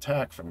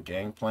attack from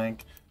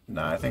Gangplank.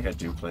 Nah, I think I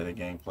do play the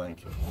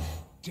Gangplank.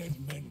 Dead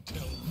men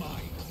tell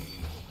mine.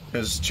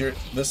 Because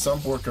the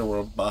Sump Worker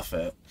will buff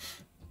it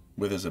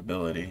with his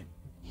ability.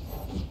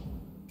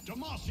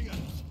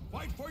 Demacians,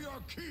 fight for your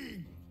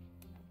king.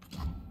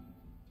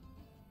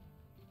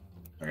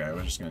 Okay,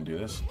 we're just gonna do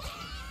this.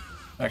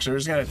 Actually, we're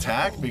just gonna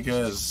attack,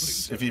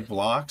 because if he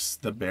blocks,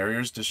 the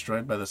barrier's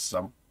destroyed by the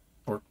Sump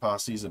Work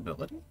Posse's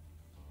ability.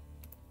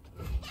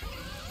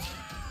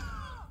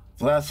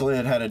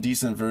 Flathflid had a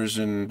decent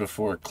version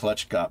before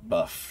Clutch got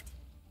buffed.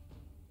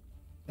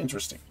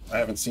 Interesting. I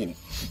haven't seen it.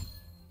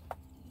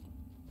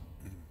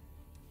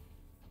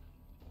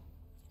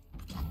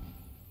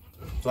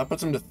 So that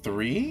puts him to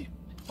 3?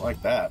 I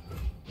like that.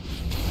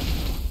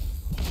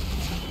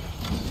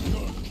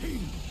 Your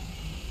king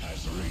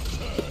has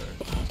returned.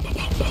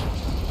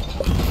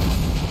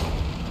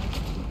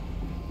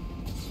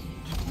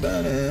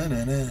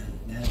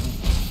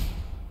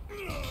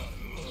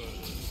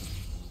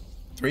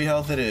 3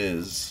 health it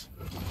is.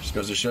 Just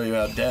goes to show you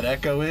how dead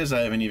Ekko is. I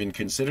haven't even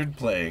considered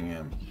playing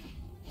him.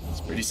 It's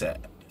pretty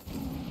sad.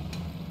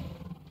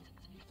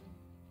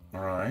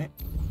 Alright.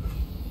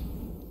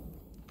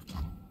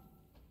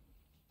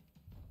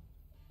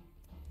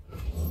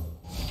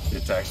 He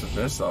attacks with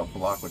this, I'll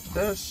block with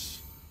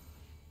this.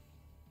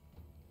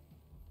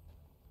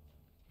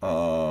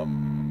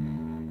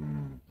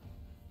 Am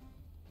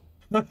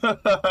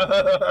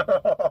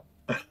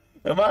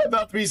I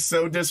about to be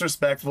so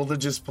disrespectful to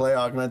just play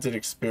Augmented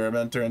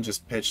Experimenter and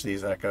just pitch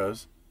these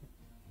Echoes?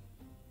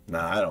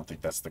 Nah, I don't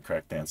think that's the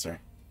correct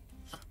answer.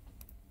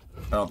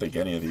 I don't think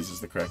any of these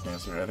is the correct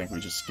answer. I think we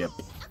just skip.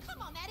 Oh,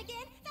 come on, that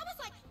again? That was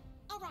like,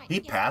 all right. He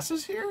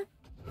passes here?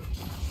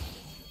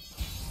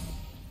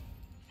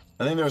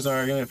 I think there was an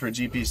argument for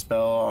GP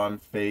spell on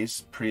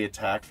face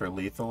pre-attack for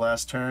lethal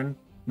last turn.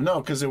 No,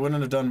 because it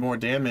wouldn't have done more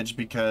damage,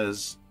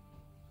 because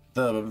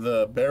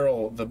the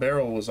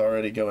barrel was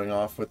already going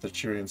off with the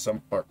Cheerian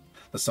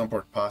the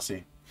Sumpwork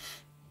Posse.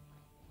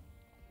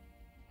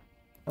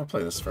 I'll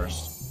play this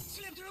first.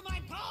 Slip through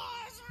my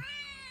paws.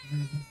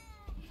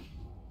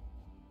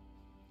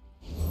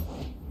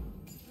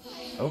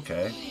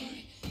 Okay.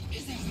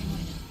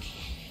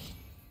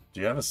 Do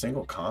you have a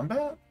single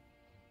combat?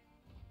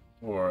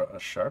 Or a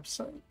sharp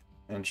sight?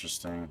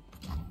 Interesting.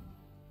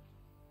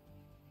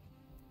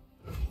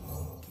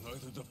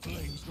 Neither the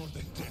flames nor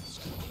the deaths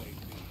can claim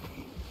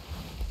me.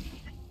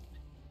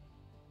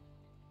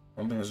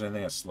 I don't think there's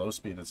anything at slow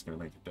speed that's going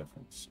to make a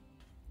difference.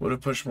 Would have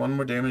pushed 1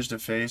 more damage to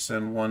face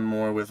and 1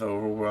 more with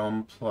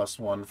Overwhelm plus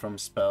 1 from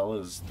spell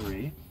is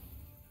 3.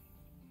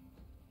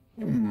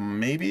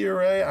 Maybe you're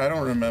right. I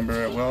don't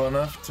remember it well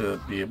enough to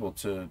be able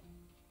to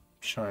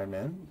chime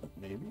in, but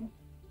maybe.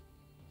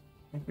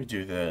 I think we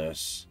do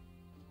this.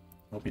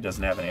 Hope he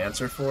doesn't have an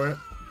answer for it.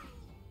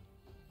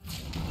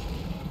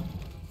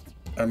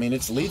 I mean,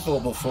 it's lethal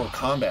before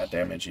combat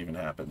damage even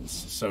happens,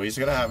 so he's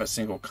gonna have a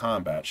single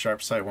combat.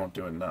 Sharp sight won't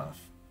do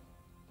enough.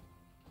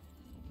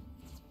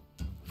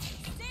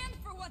 Stand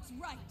for what's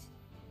right.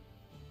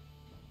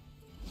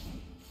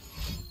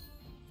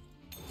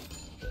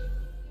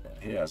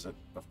 Yeah, he has it.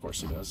 Of course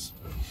he does.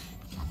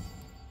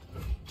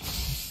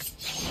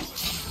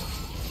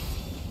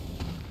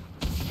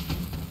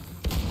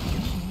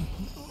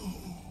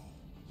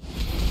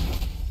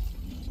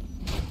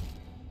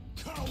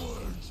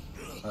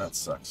 That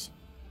sucks.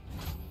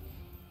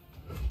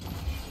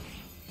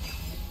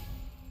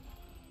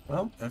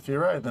 Well, if you're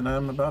right, then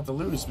I'm about to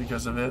lose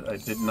because of it. I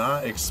did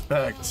not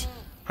expect...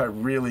 I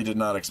really did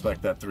not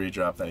expect that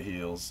 3-drop that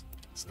heals.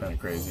 It's kind of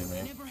crazy to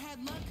me. Never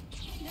had luck,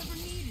 never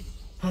needed it.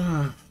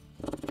 You're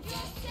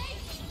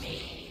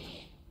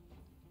safe.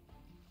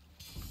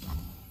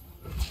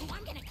 Oh,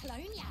 I'm gonna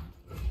clone ya.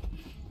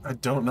 I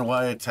don't know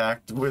why I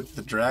attacked with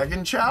the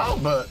Dragon Chow,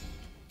 but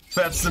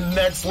that's the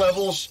next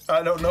level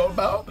I don't know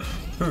about.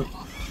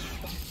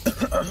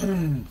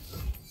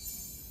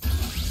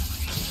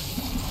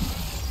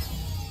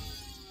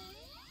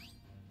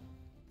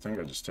 I think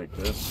I just take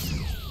this.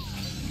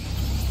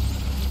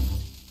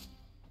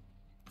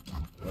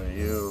 Play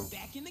you.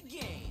 Back in the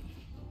game.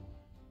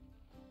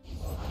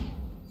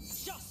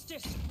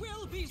 Justice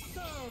will be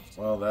served.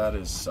 Well, that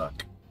is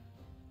suck.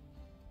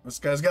 This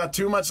guy's got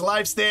too much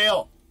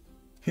lifesteal.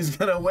 He's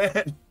gonna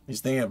win.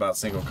 He's thinking about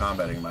single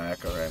combating my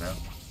Ekko right now.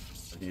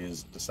 But he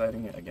is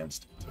deciding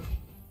against it.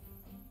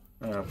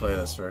 I'm gonna play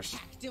this first.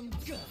 Them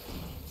good.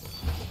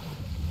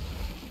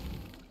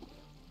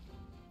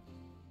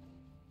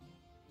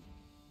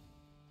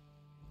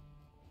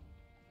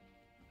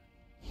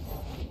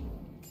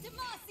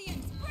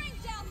 Demacians, bring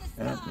down the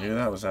Yeah, sky. knew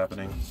that was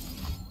happening.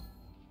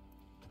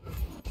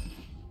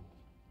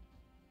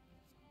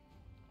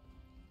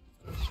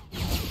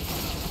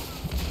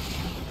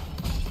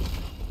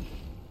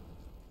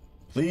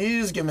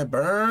 Please give me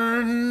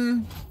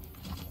burn.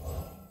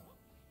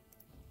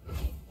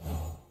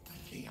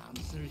 The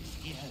answer is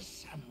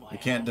yes, somewhere. We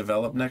can't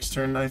develop next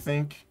turn, I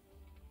think.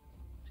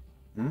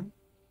 I'm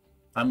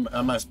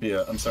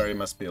sorry, I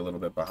must be a little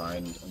bit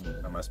behind.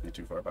 I must be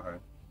too far behind.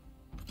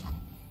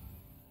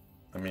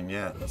 I mean,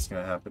 yeah, that's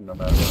gonna happen no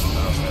matter what.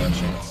 I don't have a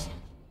chance.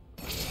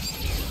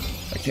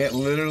 I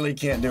literally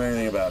can't do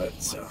anything about it,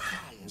 so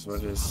here's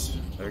what it is.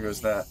 There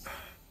goes that.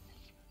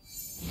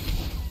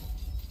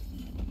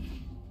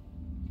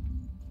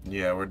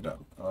 Yeah, we're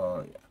done.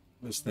 Oh yeah,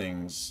 this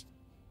thing's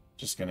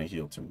just gonna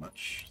heal too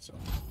much, so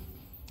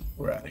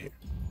we're out of here.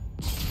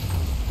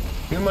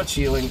 Too much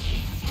healing.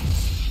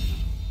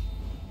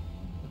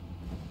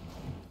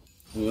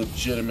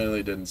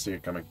 Legitimately didn't see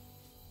it coming.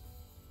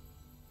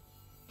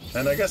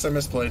 And I guess I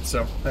misplayed,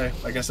 so hey,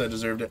 I guess I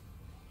deserved it.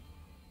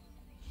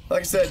 Like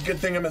I said, good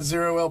thing I'm at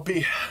 0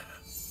 LP.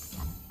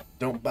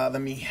 Don't bother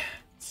me.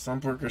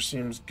 Sunworker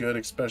seems good,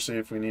 especially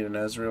if we need an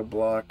Ezreal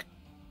block.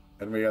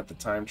 And we got the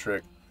time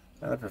trick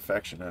and the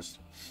perfectionist.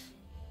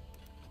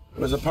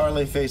 Was a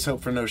parlay face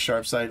hope for no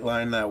sharp sight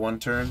line that one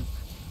turn?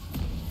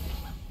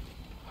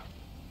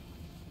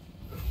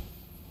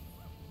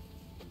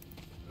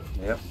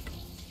 Yep.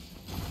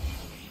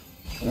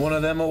 One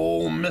of them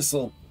old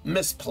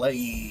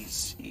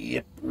misplays.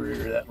 Yep,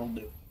 that'll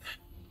do it.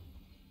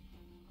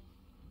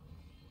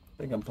 I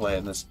think I'm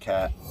playing this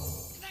cat.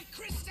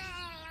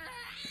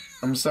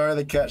 I'm sorry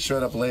the cat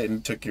showed up late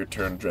and took your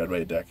turn,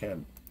 Dreadway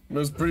deckhand. It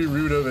was pretty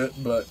rude of it,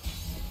 but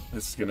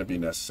it's gonna be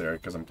necessary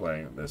because I'm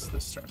playing this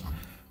turn.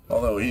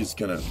 Although he's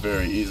gonna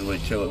very easily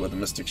kill it with a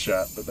mystic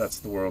shot, but that's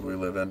the world we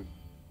live in.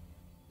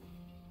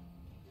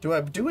 Do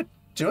I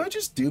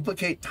just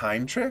duplicate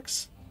time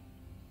tricks?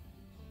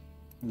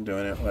 I'm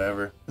doing it,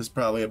 whatever. This is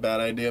probably a bad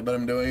idea, but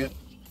I'm doing it.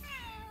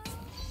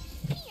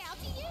 Meow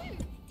to you.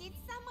 Did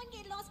someone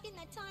get lost in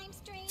the time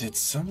stream? Did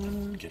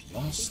someone get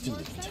lost in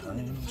the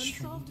time stream?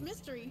 Unsolved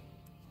mystery.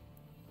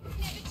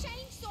 Never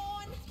changed,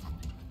 Dawn.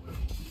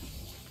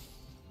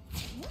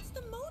 What's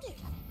the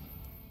motive?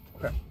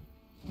 Okay.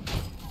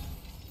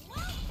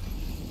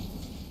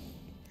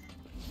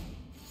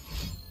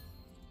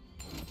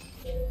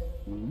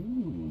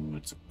 Ooh,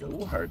 it's a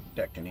go hard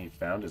deck, and he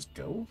found his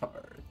go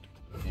hard.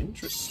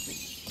 Interesting.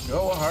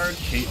 Go hard,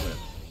 Caitlyn.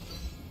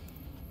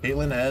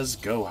 Caitlyn as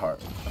go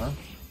hard, huh?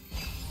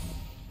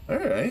 All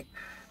right.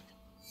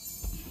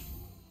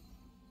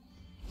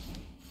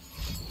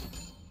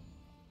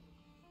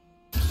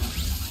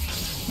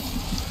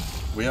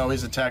 We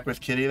always attack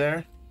with Kitty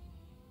there.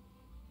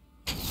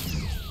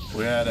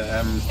 We had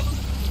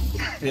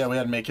yeah, we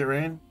had Make It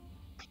Rain.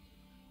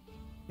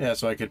 Yeah,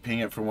 so I could ping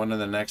it for one of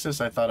the Nexus.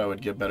 I thought I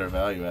would get better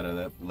value out of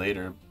that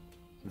later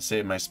and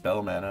save my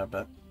spell mana,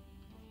 but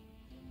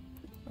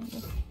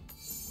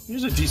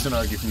there's a decent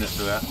argument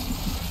for that.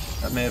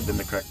 That may have been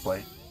the correct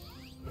play.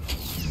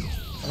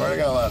 I've already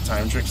got a lot of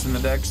time tricks in the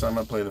deck, so I'm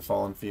gonna play the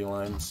Fallen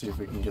Feline, see if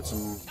we can get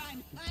some.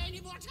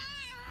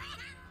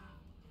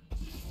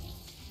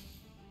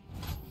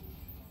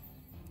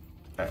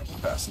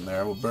 Alright, passing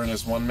there. We'll burn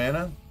his 1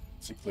 mana.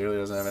 He clearly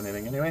doesn't have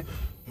anything anyway.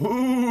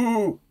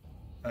 Ooh!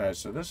 Alright,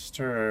 so this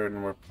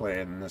turn we're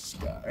playing this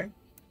guy.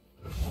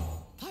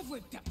 I've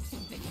whipped up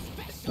something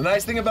special. The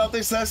nice thing about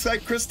this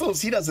X-Site Crystal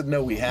is he doesn't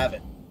know we have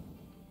it.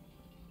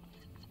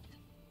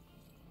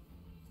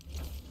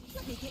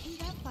 Let me get you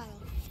that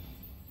file.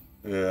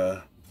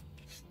 Yeah.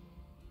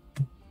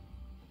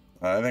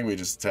 I think we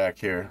just attack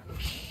here.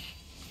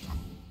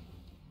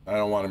 I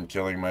don't want him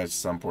killing my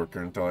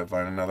Sunworker until I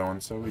find another one,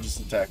 so we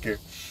just attack here.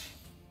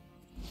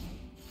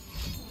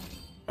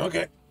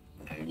 Okay.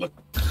 Look.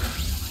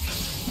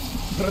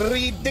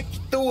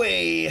 Predict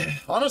away.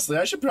 Honestly,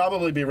 I should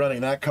probably be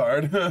running that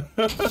card.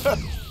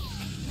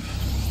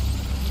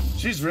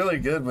 She's really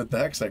good with the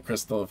Hexite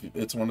Crystal if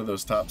it's one of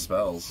those top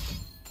spells.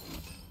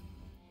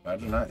 I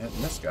do not hit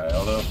this guy,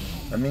 although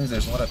that means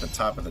there's one at the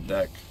top of the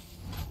deck.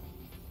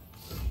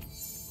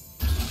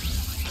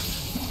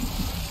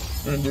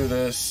 I'm gonna do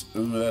this.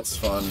 Ooh, that's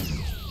fun.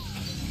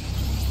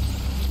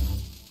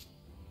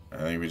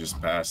 I think we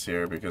just pass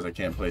here because I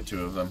can't play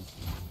two of them.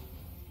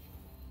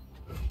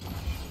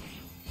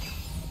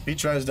 If he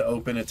tries to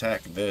open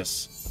attack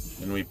this,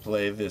 and we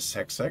play this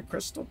Hexite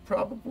Crystal,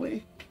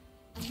 probably.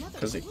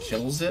 Because it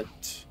kills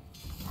it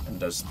and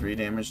does 3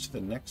 damage to the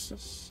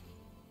Nexus.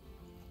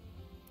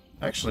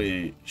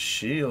 Actually,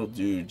 she'll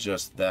do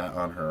just that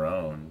on her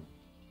own.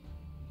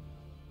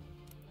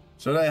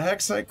 So do I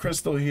Hexite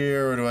Crystal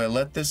here, or do I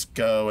let this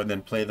go and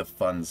then play the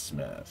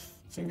Funsmith?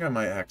 I think I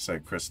might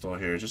Hexite Crystal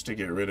here just to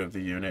get rid of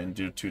the unit and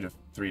do 2 to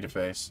 3 to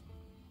face.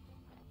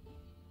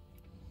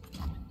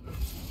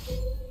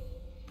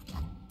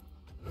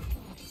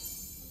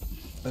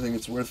 I think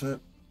it's worth it.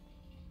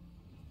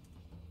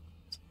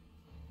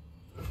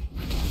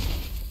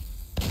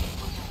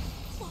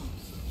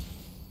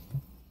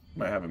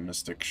 Might have a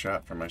Mystic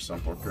Shot for my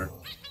Sunporker.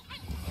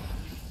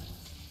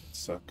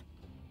 Suck.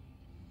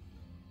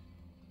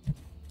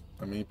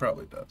 I mean, he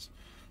probably does.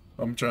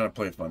 I'm trying to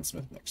play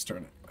Funsmith next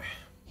turn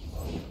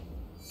anyway.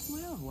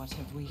 Well, what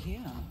have we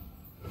here?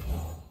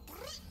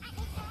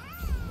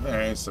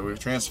 Alright, so we've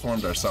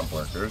transformed our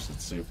Sunporkers.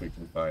 Let's see if we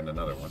can find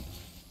another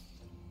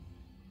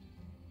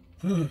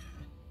one.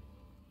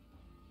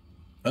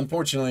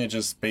 Unfortunately, it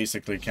just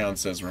basically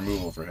counts as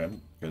removal for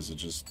him, because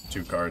it's just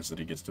 2 cards that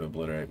he gets to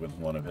obliterate with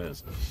one of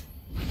his.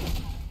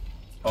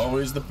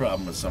 Always the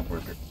problem with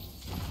Sunporker.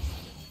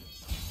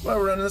 Well,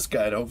 we're running this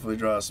guy to hopefully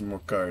draw some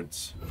more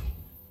cards.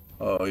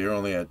 Oh, you're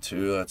only at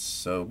 2? That's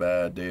so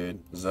bad,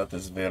 dude. Is that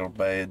this very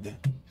bad?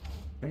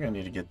 I think I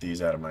need to get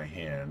these out of my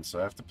hand, so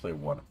I have to play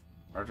one.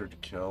 Harder to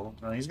kill?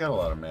 No, he's got a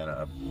lot of mana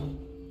up.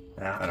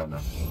 I don't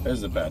know. This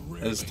is a bad.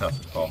 This is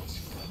tough to call.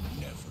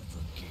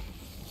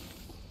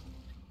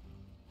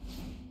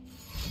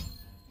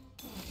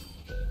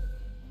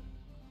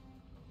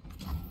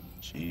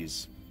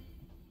 Jeez.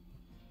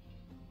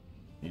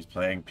 He's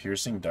playing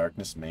Piercing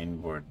Darkness main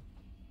board.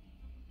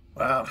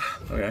 Wow,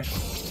 okay.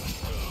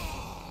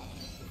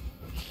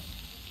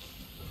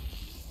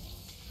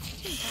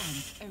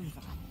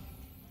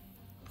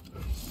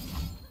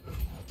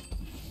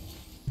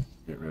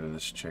 Get rid of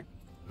this chick.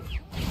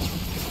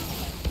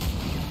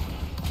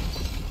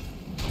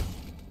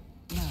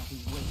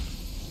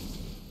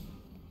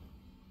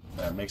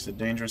 That makes it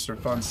dangerous for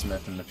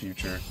Funsmith in the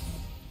future.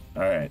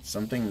 Alright,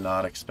 something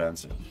not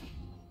expensive.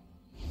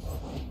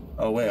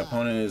 Oh wait,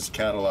 opponent is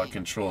catalog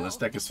control. This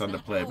deck is fun to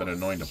play, but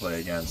annoying to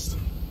play against.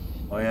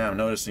 Oh yeah, I'm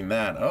noticing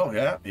that. Oh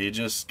yeah, he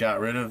just got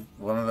rid of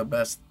one of the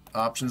best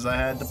options I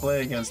had to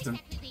play against him.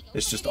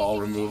 It's just all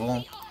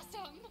removal.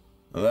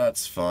 Well,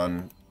 that's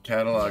fun.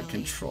 Catalog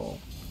control.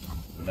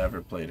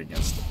 Never played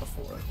against it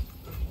before.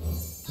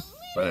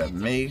 But it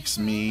makes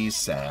me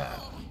sad.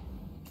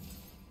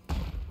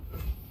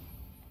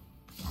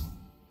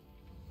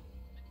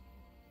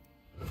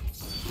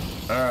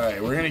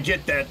 Alright, we're gonna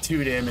get that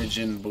 2 damage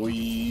in,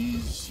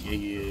 boys.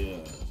 Yeah.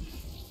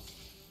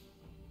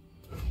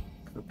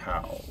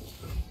 Kerpow.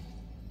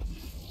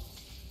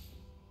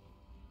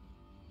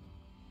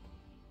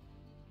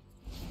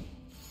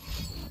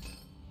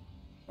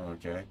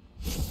 Okay.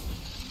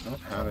 I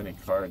don't have any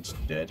cards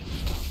dead.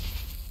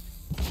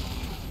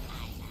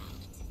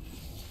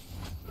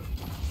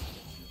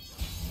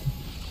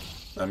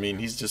 I mean,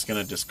 he's just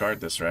gonna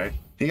discard this, right?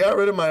 He got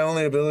rid of my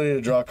only ability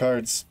to draw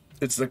cards.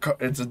 It's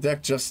a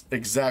deck just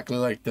exactly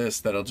like this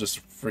that'll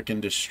just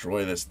freaking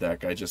destroy this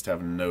deck. I just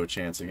have no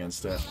chance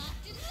against it.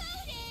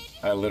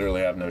 I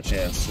literally have no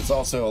chance. It's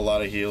also a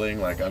lot of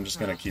healing. Like, I'm just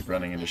gonna keep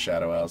running into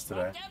Shadow Owls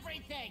today.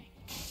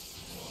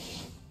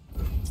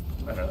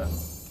 I don't know.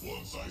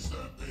 Once I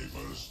stamp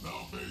papers,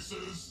 now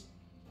faces.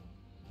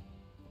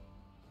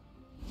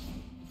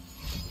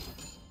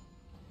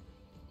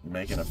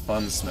 Making a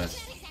Funsmith.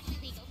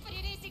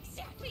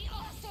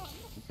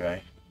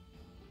 Okay.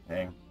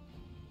 Hang.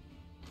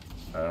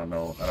 I don't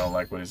know. I don't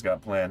like what he's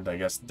got planned. I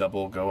guess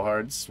double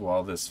Gohards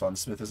while this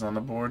Funsmith is on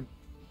the board.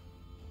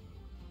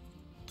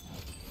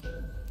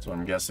 That's what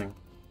I'm guessing.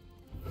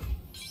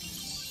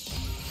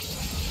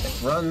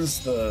 It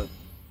runs the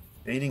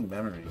Fading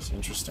Memories.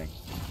 Interesting.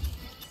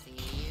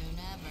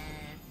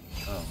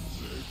 Oh.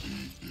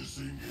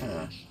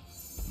 Huh.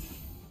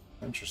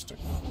 Interesting.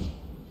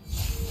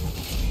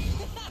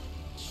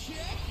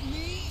 Check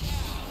me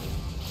out.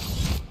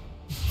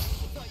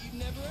 Thought you'd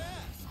never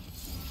ask.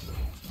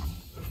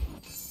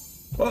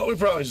 Well, we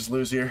probably just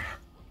lose here.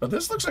 But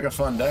this looks like a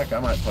fun deck. I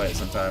might play it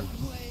sometime.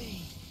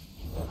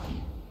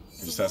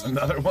 He just has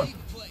another one.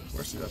 Of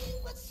course he does.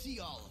 Let's see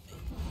all of it.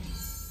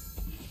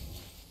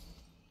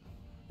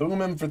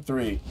 Boom him for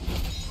 3.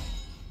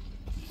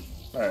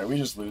 Alright, we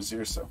just lose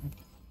here, so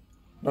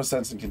no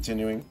sense in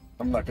continuing.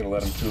 I'm not gonna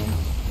let him coom.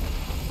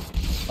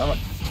 I'm a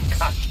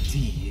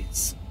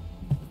cocktease.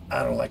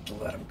 I don't like to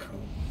let him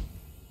coom.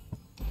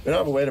 We don't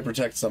have a way to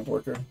protect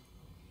Sunporker.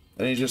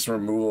 I need just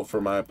removal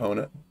for my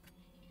opponent.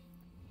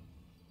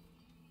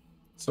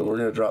 So we're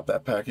gonna drop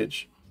that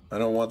package. I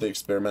don't want the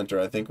experimenter.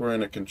 I think we're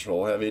in a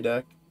control heavy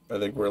deck. I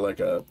think we're like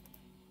a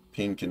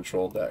ping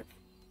control deck.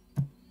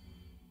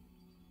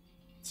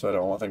 So I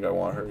don't think I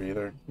want her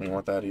either. I don't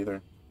want that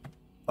either.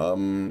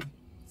 So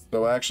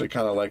I actually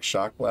kind of like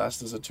Shock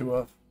Blast as a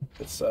 2-of.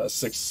 It's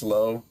 6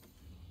 slow,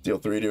 deal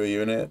 3 to a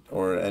unit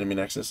or enemy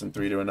nexus and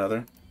 3 to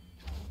another.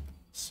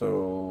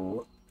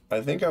 So I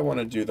think I want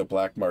to do the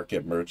Black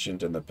Market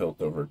Merchant and the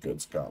Piltover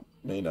Goods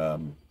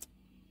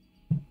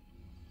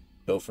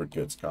Pilfered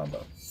Goods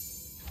combo.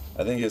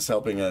 I think it's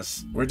helping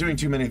us. We're doing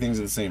too many things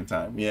at the same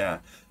time. Yeah.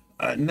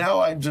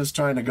 Now I'm just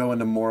trying to go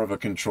into more of a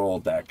control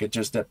deck. It's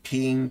just a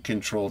ping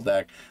control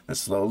deck that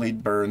slowly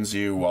burns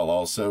you while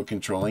also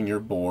controlling your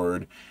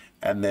board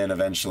and then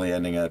eventually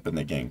ending up in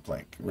the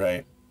Gangplank,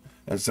 right?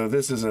 And so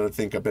this is, I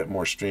think, a bit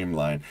more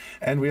streamlined.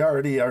 And we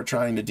already are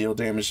trying to deal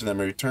damage to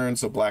them in return,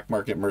 so Black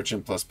Market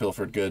Merchant plus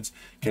Pilfered Goods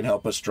can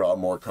help us draw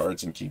more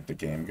cards and keep the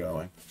game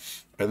going.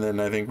 And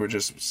then I think we're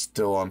just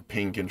still on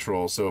ping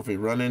control. So if we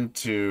run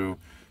into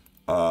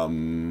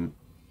Bandle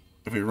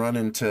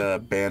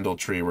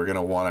Tree, we're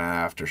gonna want an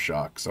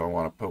Aftershock. So I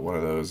want to put one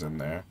of those in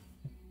there.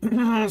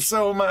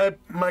 So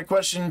my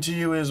question to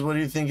you is, what do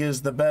you think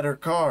is the better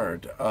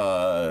card?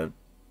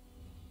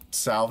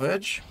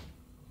 Salvage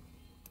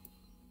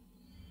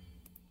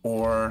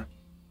or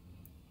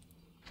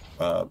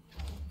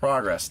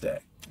Progress Day?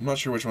 I'm not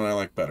sure which one I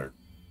like better.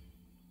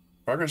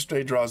 Progress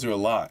Day draws you a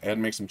lot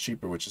and makes them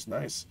cheaper, which is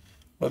nice.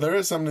 But there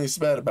is something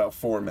said about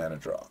 4 mana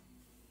draw,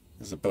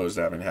 as opposed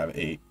to having to have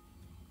 8.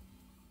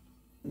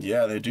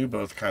 Yeah, they do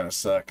both kind of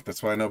suck.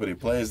 That's why nobody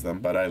plays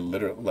them, but I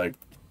literally, like,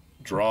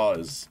 draw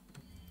is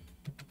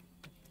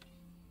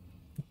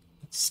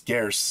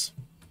scarce.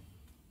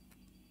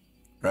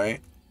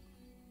 Right?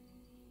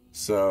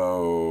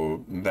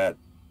 So, that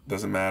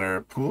doesn't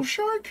matter. Pool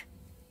Shark?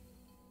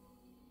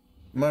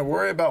 My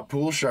worry about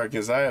Pool Shark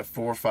is I have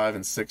 4, 5,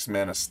 and 6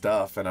 mana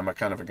stuff, and I'm a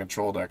kind of a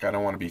control deck. I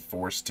don't want to be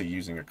forced to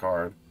using a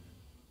card.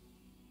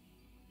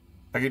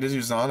 I could just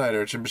use Zonite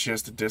Urchin, but she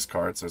has to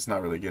discard, so it's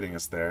not really getting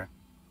us there.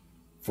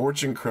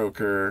 Fortune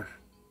Croaker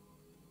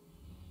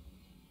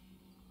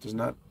does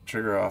not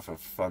trigger off a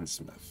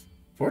Funsmith.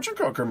 Fortune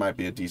Croaker might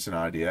be a decent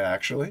idea,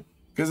 actually.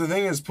 Because the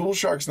thing is, Pool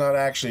Shark's not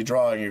actually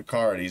drawing your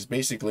card. He's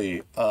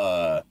basically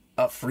a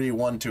free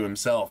one to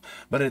himself,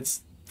 but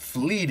it's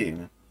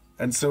fleeting.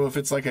 And so if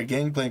it's like a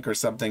Gangplank or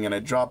something and I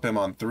drop him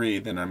on 3,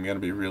 then I'm going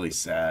to be really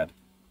sad.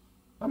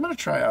 I'm going to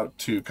try out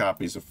 2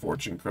 copies of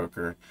Fortune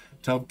Croaker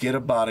to help get a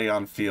body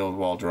on field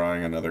while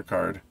drawing another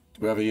card.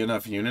 Do we have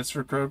enough units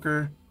for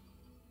Croaker?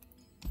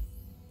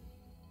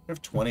 We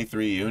have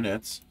 23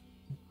 units.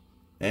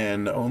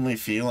 And only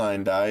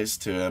Feline dies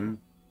to him.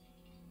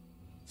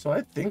 So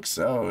I think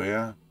so,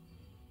 yeah.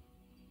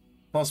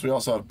 Plus we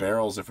also have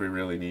barrels if we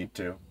really need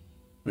to.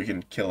 We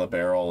can kill a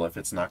barrel if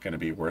it's not going to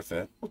be worth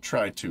it. We'll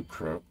try 2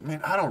 Croaker. I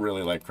mean, I don't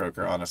really like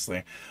Croaker,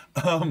 honestly.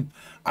 I'm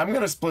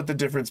going to split the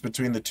difference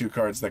between the 2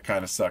 cards that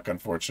kind of suck,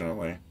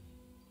 unfortunately.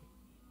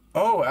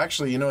 Oh,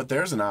 actually, you know what?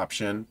 There's an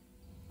option.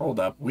 Hold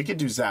up. We could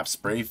do Zap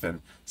Sprayfin.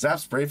 Zap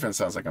Sprayfin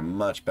sounds like a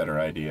much better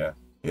idea.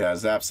 Yeah,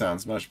 Zap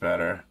sounds much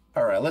better.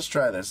 All right, let's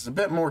try this. It's a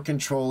bit more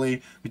control-y.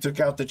 We took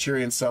out the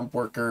Cheerian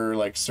Sumpworker,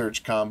 like,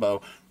 Search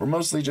combo. We're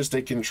mostly just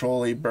a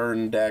control-y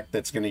burn deck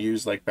that's going to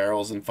use, like,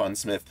 Barrels and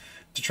Funsmith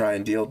to try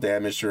and deal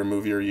damage to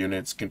remove your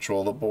units,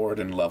 control the board,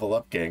 and level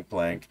up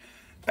Gangplank.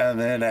 And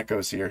then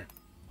Ekko's here.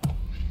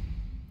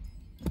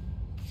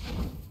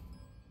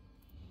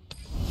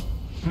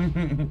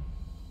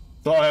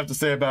 That's all I have to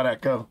say about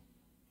Ekko.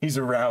 He's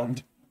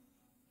around.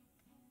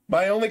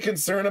 My only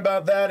concern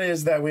about that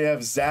is that we have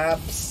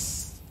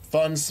Zaps,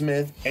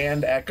 Funsmith,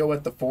 and Ekko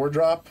at the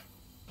 4-drop.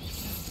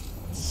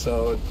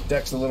 So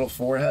deck's a little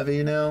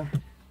 4-heavy now.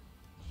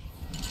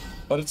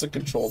 But it's a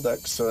control deck,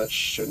 so that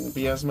shouldn't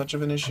be as much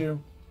of an issue.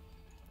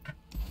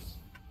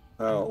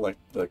 I don't like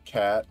the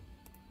cat,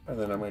 and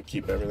then I'm going to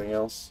keep everything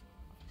else.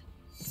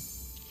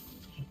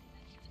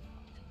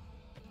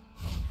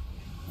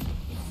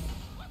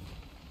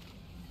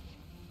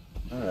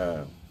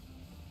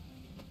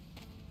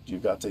 You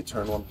got a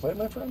turn 1 play,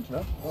 my friend?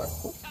 No? Alright,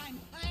 cool.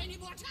 I need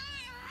more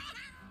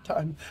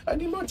Time. I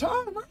need more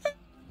time.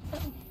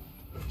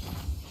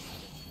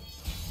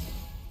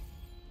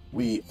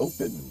 We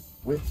open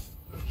with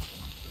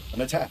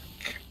an attack.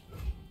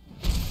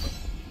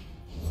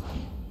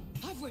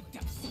 I've whipped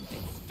up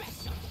something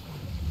special.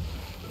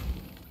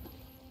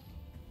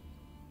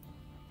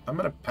 I'm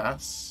gonna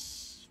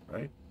pass,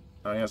 right?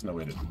 Oh, he has no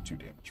way to do 2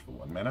 damage for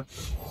 1 mana.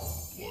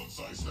 Once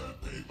I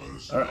snap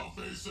papers, All right. no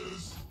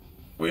faces.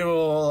 We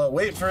will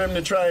wait for him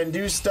to try and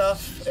do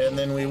stuff, and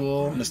then we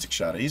will Mystic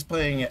Shot it. He's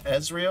playing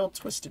Ezreal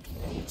Twisted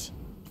Fate.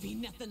 Be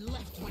nothing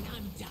left when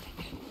I'm done.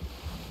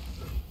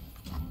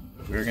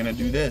 We're gonna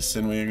do this,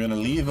 and we're gonna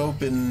leave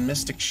open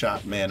Mystic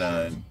Shot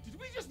mana. Did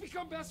we just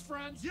become best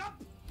friends? Yep.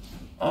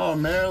 Oh,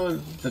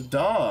 Marilyn the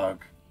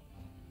dog.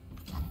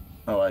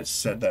 Oh, I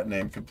said that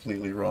name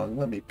completely wrong.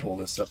 Let me pull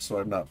this up so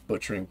I'm not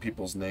butchering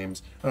people's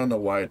names. I don't know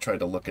why I tried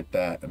to look at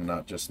that and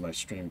not just my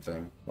stream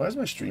thing. Why is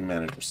my stream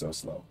manager so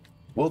slow?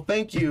 Well,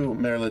 thank you,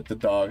 Merlit the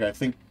dog. I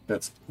think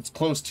it's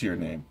close to your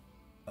name.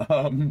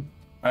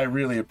 I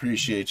really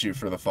appreciate you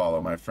for the follow,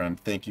 my friend.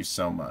 Thank you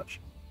so much.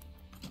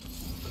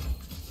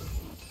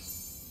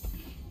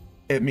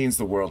 It means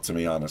the world to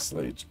me,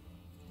 honestly.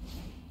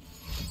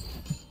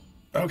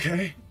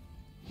 Okay.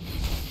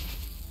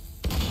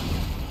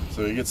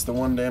 So he gets the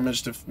 1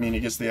 damage to... he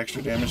gets the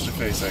extra damage to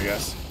face, I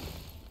guess.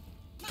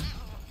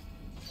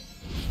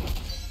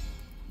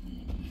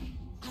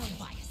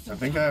 I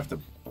think I have to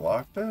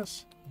block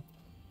this?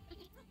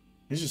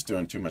 He's just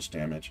doing too much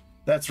damage.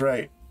 That's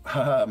right.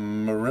 Haha,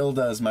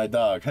 Marilda is my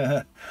dog.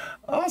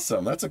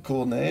 Awesome, that's a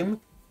cool name.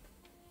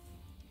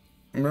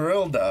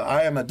 Marilda,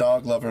 I am a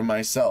dog lover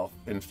myself.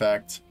 In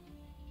fact,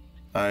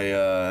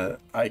 I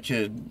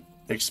could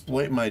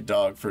exploit my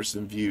dog for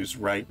some views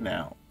right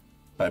now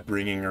by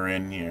bringing her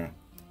in here.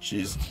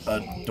 She's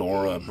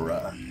adorable.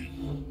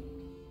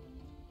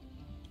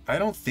 I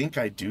don't think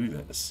I do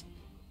this.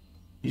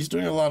 He's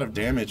doing a lot of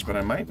damage, but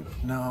I might...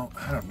 no,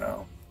 I don't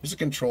know. There's a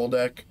control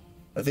deck.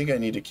 I think I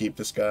need to keep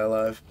this guy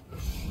alive.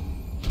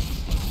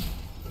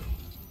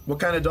 What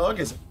kind of dog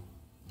is it?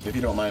 If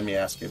you don't mind me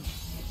asking.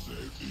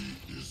 Safety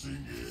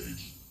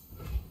disengaged.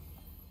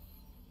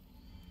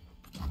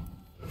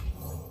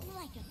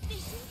 Like a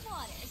fish in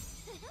water.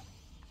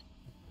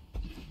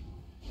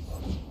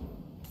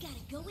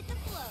 Gotta go with the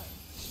flow.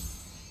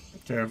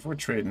 Okay, if we're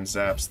trading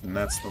zaps, then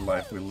that's the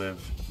life we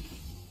live.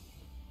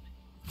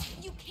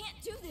 You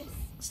can't do this.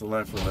 It's the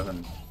life we're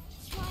living.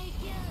 Try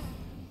again.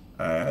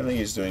 I think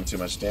he's doing too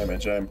much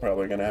damage. I'm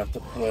probably gonna have to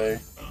play.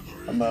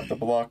 I'm gonna have to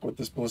block with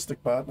this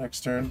ballistic bot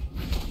next turn.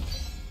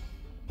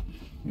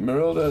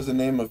 Marilda is the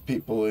name of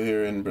people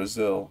here in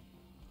Brazil.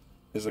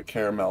 Is a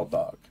caramel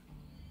dog.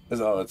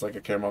 It's like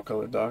a caramel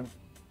colored dog.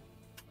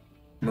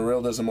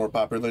 Marilda is a more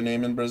popular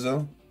name in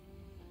Brazil.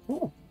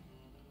 Cool.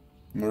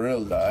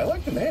 Marilda, I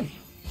like the name.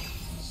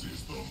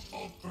 System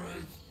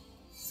upgrade.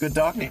 Good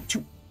dog name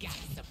too. Got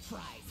a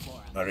surprise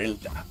for him.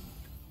 Marilda.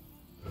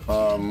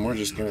 We're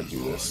just gonna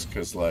do this,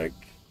 because, like,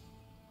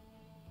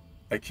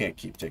 I can't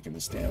keep taking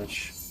this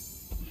damage.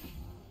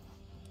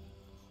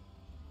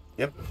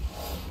 Yep.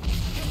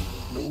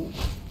 No.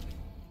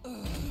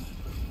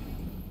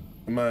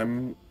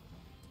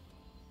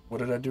 What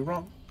did I do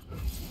wrong?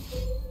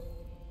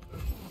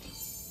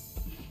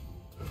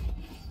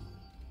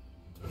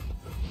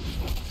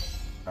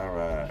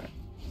 Alright.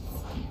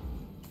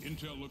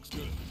 Intel looks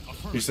good.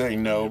 You're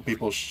saying no,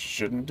 people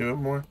shouldn't do it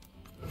more?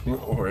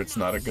 Or it's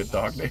not a good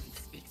dog name?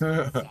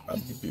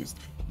 I'm confused.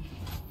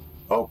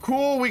 Oh,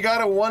 cool! We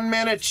got a 1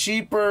 mana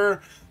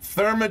cheaper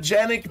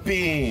thermogenic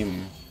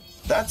beam.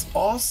 That's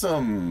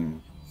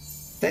awesome.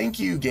 Thank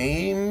you,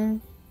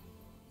 game.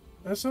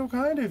 That's so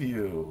kind of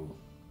you.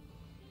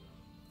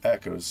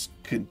 Echoes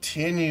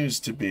continues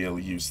to be a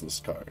useless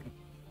card.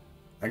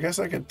 I guess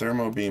I could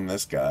thermo beam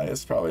this guy.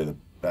 It's probably the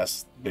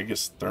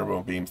biggest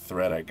thermo beam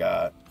threat I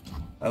got.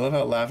 I love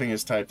how laughing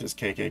is typed as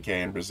KKK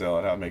in Brazil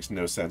and how it makes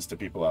no sense to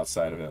people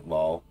outside of it,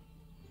 lol.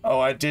 Oh,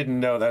 I didn't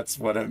know that's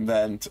what it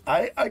meant.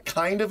 I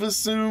kind of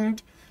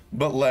assumed,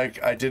 but,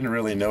 like, I didn't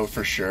really know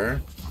for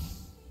sure.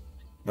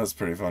 That's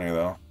pretty funny,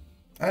 though.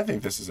 I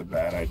think this is a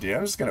bad idea.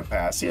 I'm just going to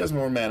pass. He has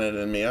more mana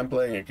than me. I'm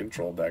playing a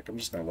control deck. I'm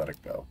just going to let it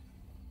go.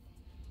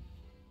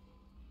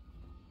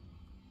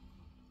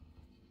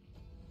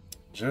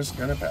 Just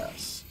going to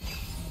pass.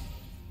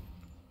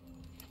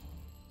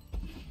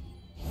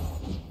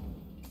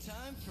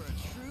 Time for a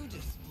true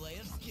display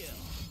of skill.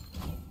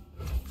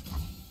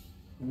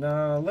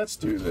 No, let's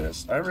do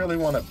this. I really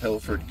want to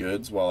pilfer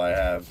goods while I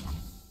have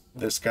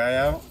this guy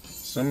out,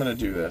 so I'm gonna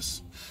do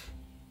this.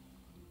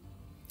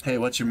 Hey,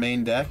 what's your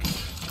main deck?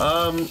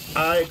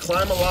 I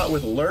climb a lot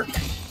with Lurk,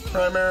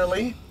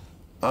 primarily.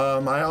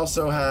 I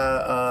also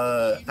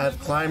have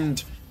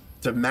climbed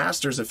to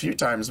Masters a few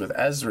times with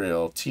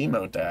Ezreal,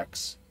 Teemo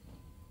decks.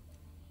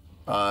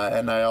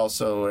 And I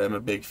also am a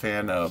big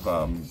fan of,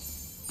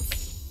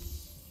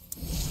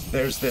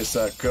 there's this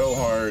Go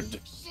Hard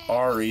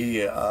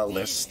RE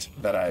list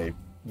that I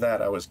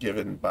was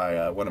given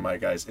by one of my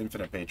guys'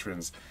 Infinite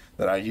patrons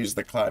that I use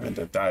the climb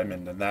into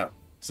Diamond, and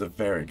that's a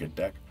very good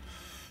deck.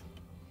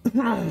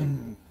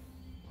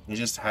 He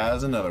just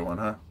has another one,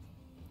 huh?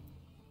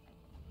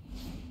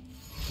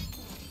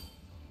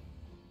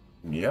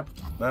 Yep,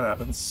 that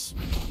happens.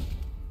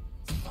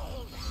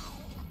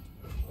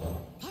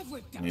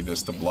 Need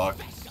this to block.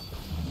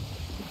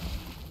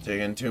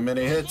 Taking too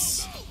many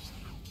hits.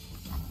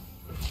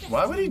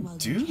 Why would he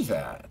do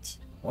that?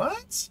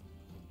 What?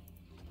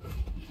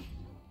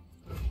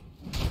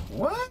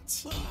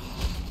 What?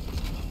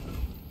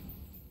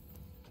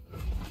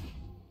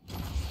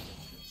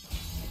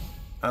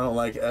 I don't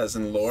like Ez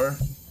in lore.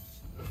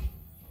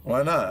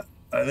 Why not?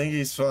 I think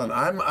he's fun.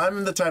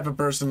 I'm the type of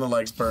person that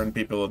likes burn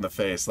people in the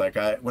face. Like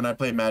when I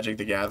play Magic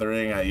the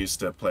Gathering, I used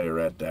to play a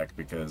red deck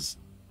because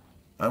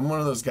I'm one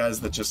of those guys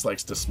that just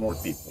likes to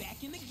smork people.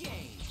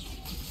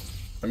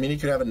 I mean, you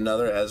could have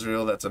another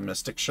Ezreal that's a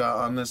Mystic Shot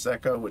on this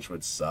Ekko, which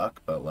would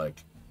suck, but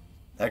like,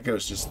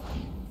 Ekko's just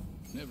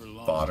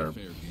fodder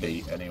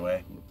bait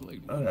anyway.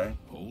 Okay.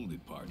 Hold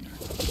it, partner.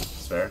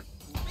 It's fair.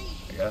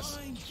 guess.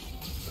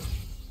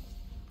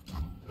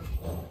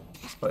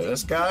 Let's play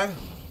this guy.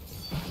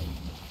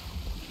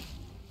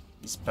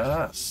 He's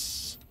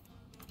pass.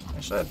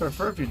 Actually, I'd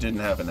prefer if you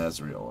didn't have an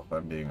Ezreal, if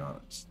I'm being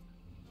honest.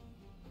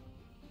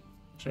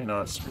 Actually,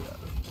 no, screw that.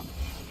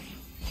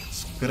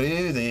 Screw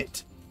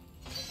it.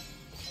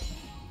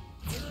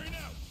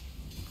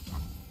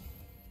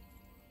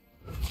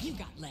 You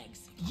got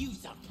legs. Use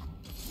them.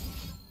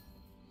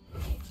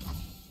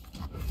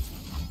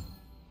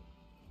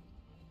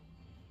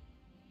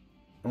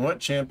 What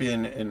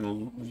champion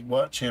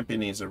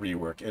needs a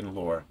rework in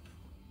lore?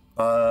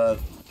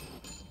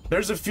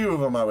 There's a few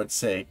of them I would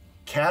say.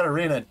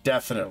 Katarina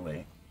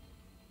definitely.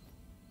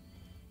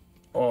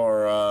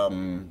 Or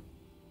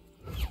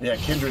yeah,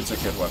 Kindred's a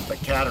good one, but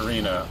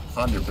Katarina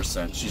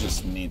 100%. She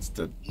just needs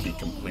to be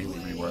completely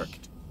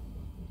reworked.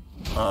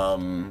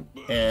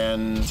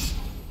 And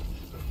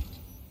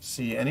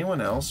see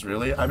anyone else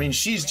really? I mean,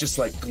 she's just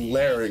like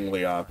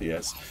glaringly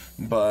obvious,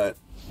 but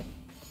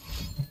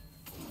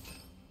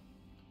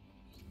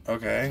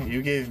okay,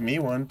 you gave me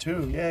one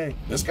too. Yay.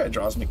 This guy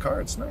draws me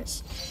cards.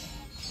 Nice.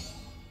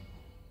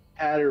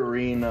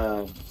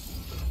 Katarina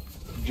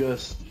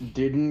just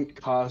didn't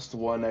cost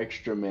 1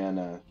 extra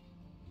mana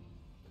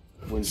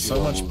when she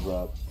levels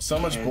up. So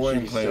much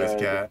boring play with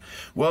Cat.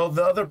 Well,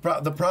 the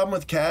problem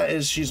with Cat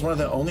is she's one of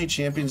the only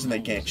champions in the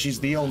game.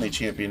 She's the only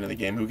champion in the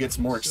game who gets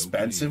more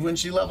expensive when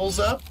she levels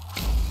up.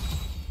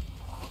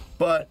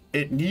 But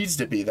it needs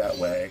to be that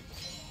way,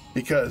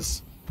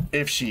 because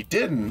if she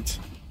didn't,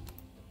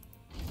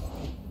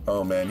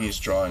 oh man, he's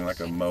drawing like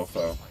a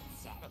mofo.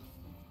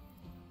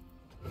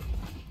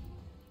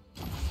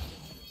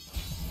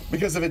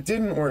 Because if it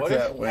didn't work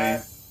that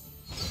way,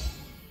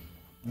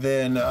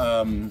 then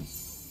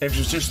if it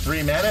was just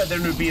 3 mana, there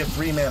would be a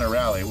 3 mana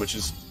rally, which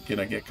is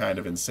gonna get kind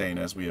of insane,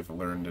 as we have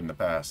learned in the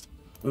past.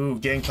 Ooh,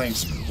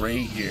 Gangplank's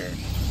great here.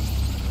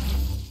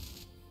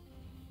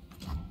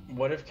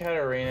 What if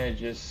Katarina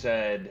just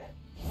said,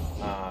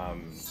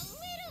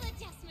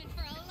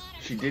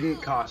 she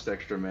didn't cost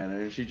extra mana,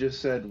 and she just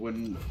said,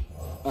 when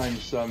I'm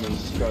summoned,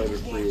 start a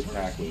free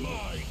attack with me.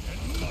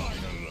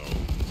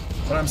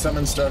 When I'm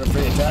summoned, start a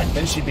free attack,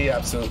 then she'd be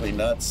absolutely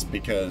nuts,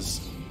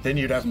 because then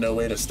you'd have no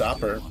way to stop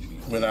her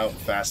without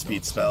fast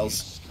speed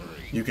spells.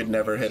 You could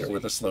never hit her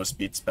with a slow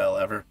speed spell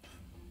ever.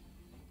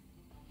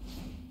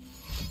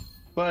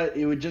 But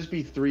it would just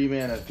be 3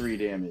 mana 3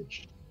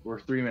 damage, or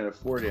 3 mana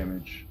 4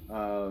 damage.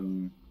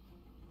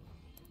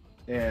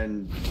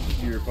 And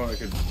your opponent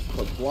could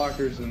put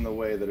blockers in the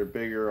way that are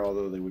bigger,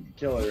 although they wouldn't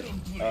kill her.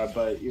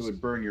 But it would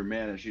burn your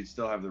mana. She'd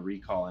still have the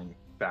recalling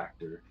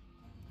factor.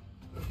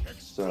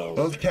 So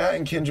both Cat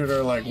and Kindred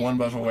are like 1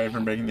 buff away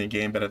from breaking the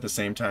game, but at the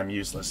same time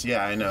useless.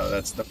 Yeah, I know,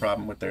 that's the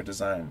problem with their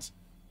designs.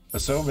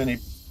 But so many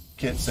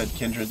kids said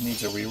Kindred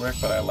needs a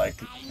rework, but I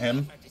like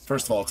him.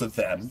 First of all, it's a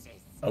them.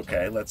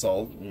 Okay, let's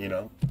all, you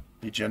know,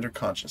 be gender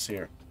conscious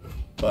here.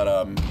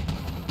 But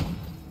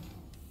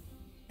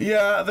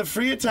yeah, the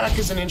free attack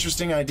is an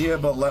interesting idea,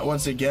 but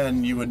once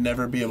again, you would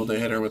never be able to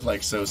hit her with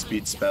like so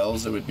speed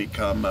spells. It would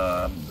become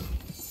a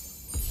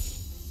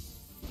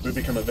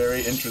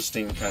very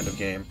interesting kind of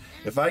game.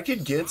 If I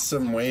could get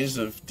some ways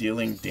of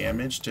dealing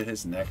damage to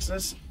his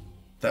Nexus,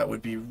 that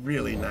would be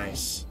really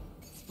nice.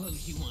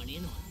 Suppose you want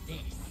in on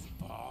this.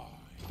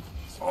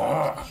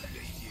 Oh,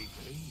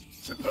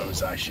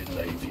 suppose I should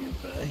leave you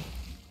be.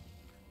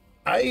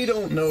 I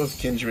don't know if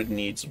Kindred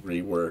needs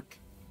rework.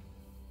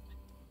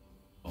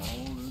 All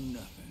or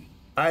nothing.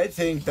 I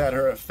think that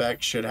her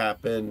effect should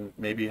happen,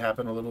 maybe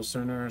happen a little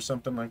sooner or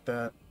something like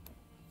that.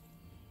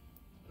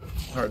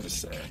 Hard to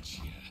say.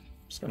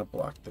 Just gonna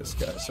block this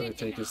guy so I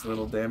take as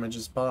little damage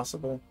as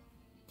possible.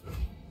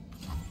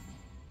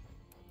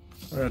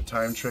 We're gonna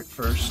time trick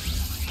first.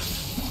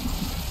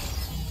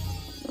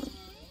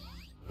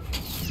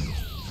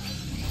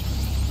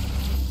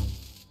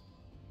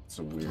 It's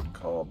a weird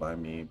call by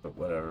me, but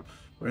whatever.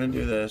 We're gonna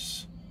do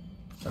this,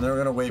 and then we're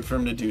gonna wait for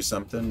him to do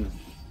something.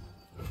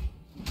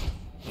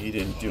 He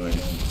didn't do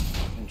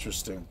anything.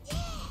 Interesting.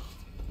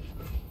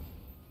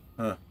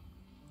 Huh.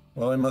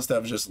 Well, he must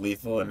have just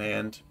lethal in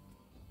hand.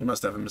 He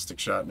must have a Mystic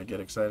Shot and to get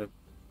excited.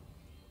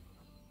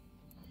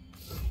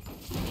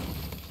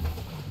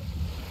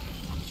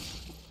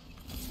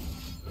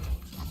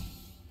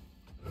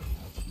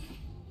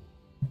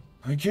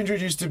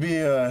 Kindred used to be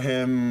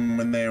him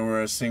when they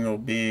were a single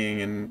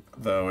being,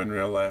 though in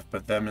real life,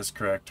 but them is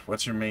correct.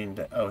 What's your main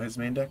deck? Oh, his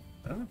main deck?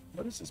 I don't know.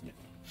 What is his main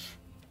deck?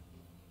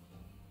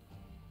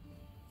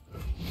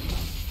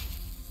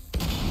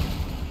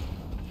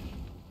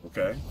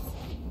 Okay.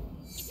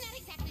 It's not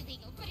exactly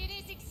legal, but it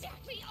is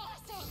exactly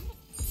awesome.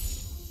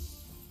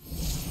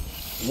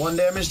 1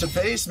 damage to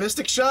face,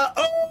 Mystic Shot.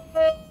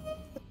 Oh!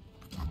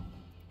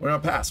 We're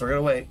gonna pass. We're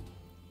gonna wait.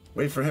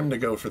 Wait for him to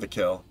go for the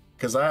kill.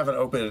 Because I have an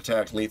open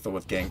attack lethal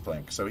with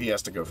Gangplank, so he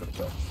has to go for the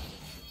kill.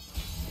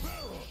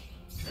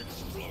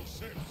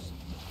 Explosives.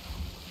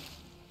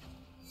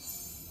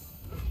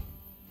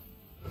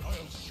 I'll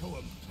show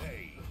him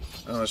pain.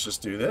 Now let's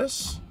just do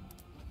this.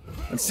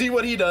 And see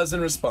what he does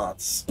in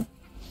response.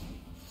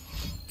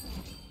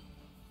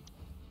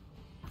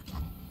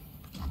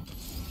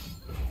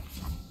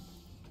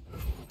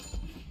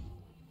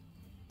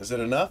 Is it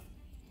enough?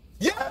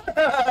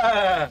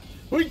 Yeah!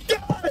 We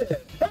got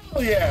it!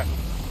 Hell yeah!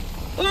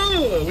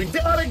 Ooh, we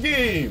got a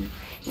game!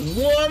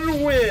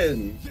 1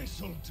 win!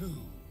 This'll do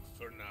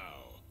for now.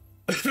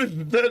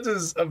 That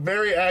is a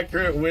very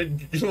accurate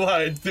win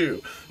line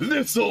too.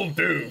 This'll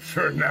do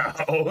for now.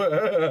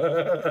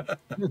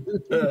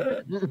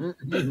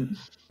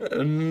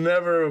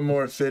 Never a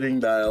more fitting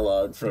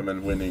dialogue from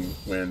a winning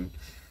win.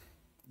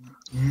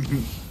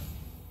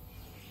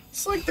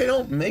 It's like they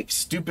don't make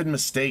stupid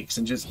mistakes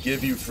and just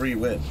give you free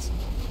wins.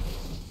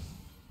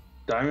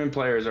 Diamond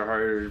players are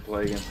harder to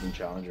play against than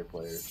challenger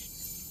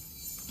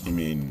players. You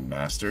mean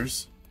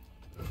Masters?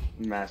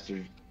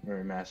 Masters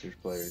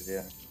players,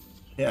 yeah.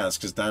 Yeah, it's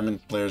because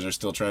Diamond players are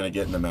still trying to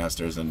get into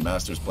Masters, and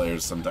Masters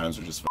players sometimes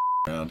are just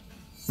around.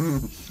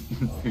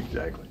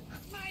 Exactly.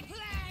 My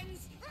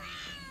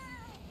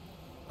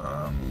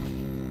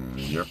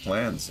plans! Your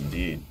plans,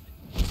 indeed.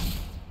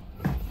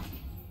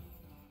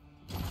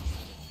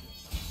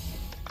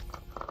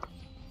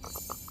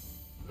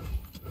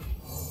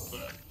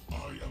 I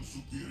am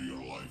superior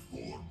life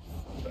form.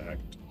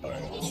 Fact, I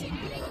am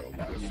superior life.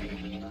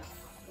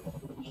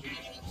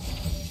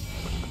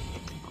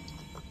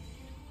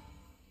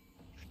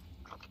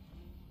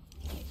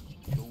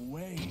 The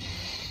way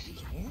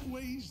is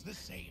always the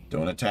same.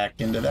 Don't attack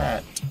into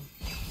that.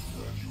 Can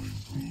you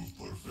improve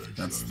perfection?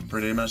 That's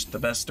pretty much the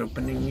best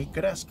opening you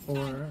could ask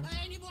for.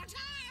 Any more time?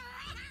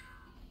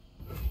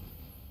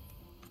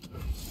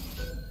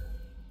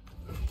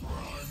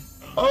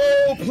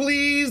 Oh,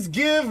 please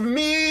give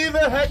me the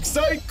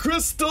Hexite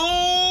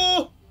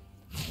Crystal!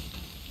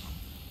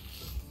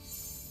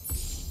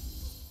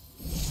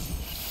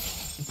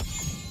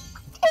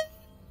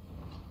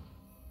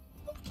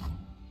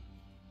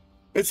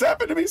 It's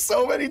happened to me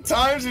so many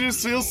times, it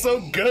just feels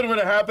so good when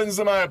it happens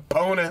to my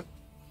opponent.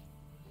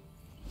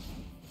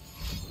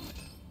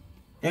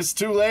 It's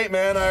too late,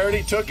 man. I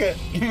already took it.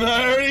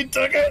 I already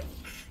took it.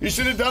 You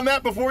should have done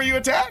that before you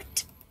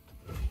attacked.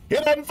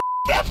 You done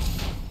f***ed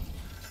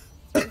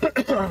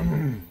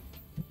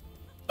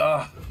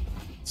up.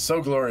 So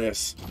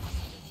glorious.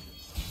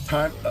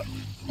 One of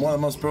the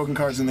most broken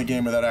cards in the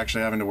game without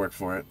actually having to work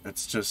for it.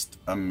 It's just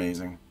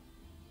amazing.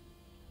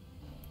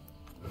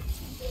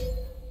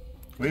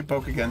 We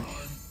poke again.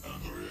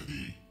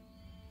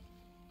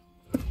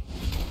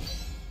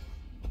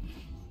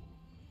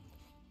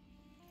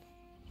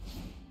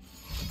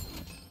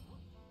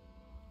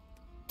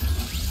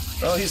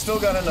 Oh, he's still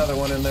got another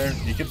one in there.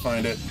 He could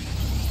find it.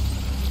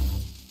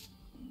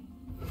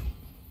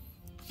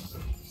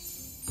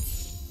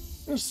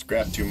 Just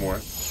grab 2 more.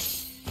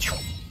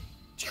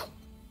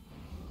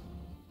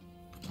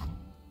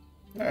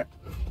 Alright.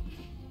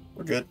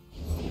 We're good.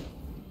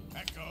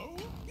 Ekko,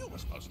 you were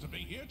supposed to be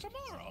here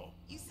tomorrow.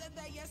 You said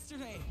that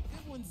yesterday.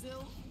 Good one,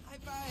 Zill. High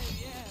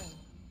five, yeah.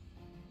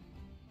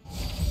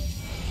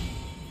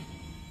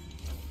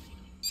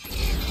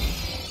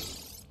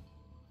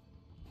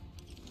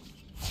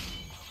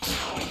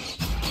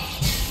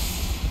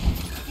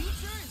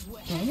 Future is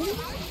whatever I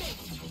make.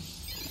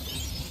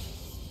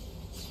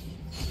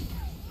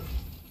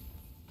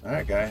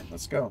 Alright, guy.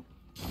 Let's go.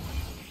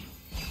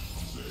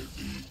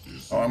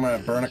 Oh, I'm gonna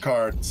burn a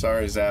card.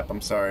 Sorry, Zap.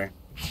 I'm sorry.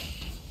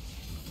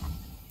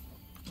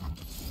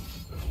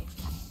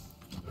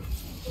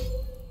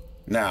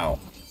 Now,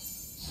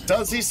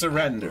 does he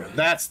surrender?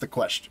 That's the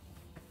question.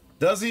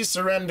 Does he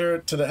surrender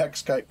to the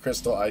Hexkite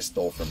Crystal I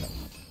stole from him?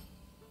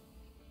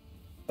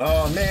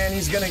 Oh man,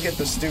 he's gonna get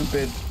the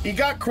stupid. He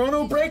got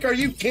Chrono Break? Are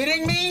you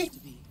kidding me?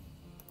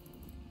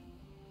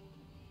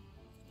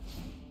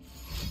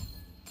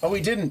 Oh,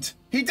 he didn't.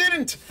 He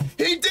didn't.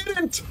 He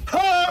didn't.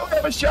 Oh, we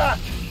have a shot.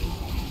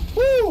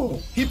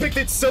 Woo! He picked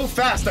it so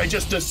fast, I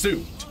just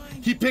assumed.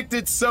 He picked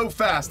it so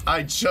fast,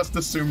 I just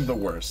assumed the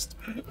worst.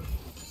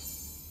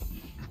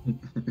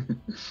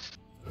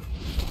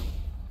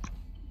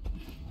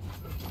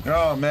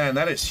 Oh man,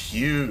 that is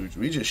huge.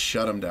 We just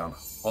shut him down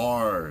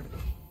hard.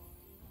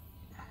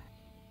 I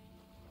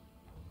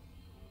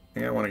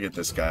think I want to get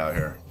this guy out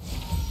here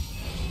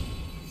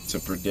to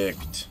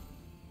predict.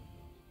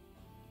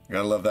 I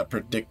gotta love that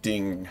predict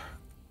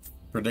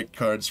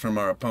cards from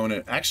our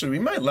opponent. Actually, we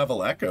might level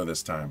Ekko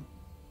this time.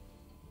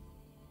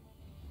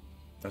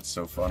 That's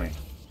so funny.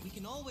 We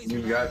can always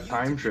You've got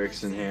time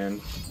tricks in hand.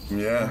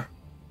 Yeah.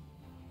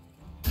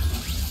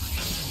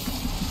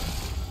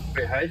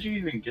 Wait, how did you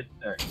even get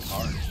that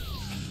card?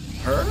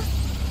 Her?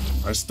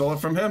 I stole it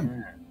from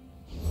him.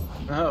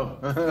 Oh.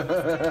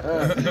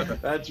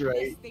 That's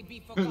right. They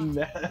be forgotten.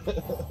 Yeah,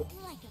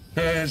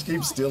 just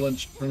keep stealing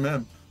from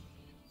him.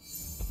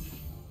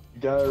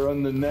 You gotta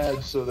run the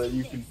Ned so that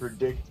you can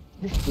predict.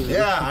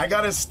 Yeah, I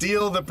gotta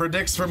steal the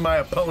predicts from my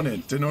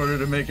opponent in order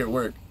to make it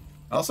work.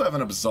 I also have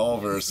an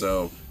Absolver,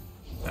 so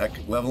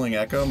leveling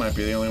Ekko might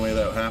be the only way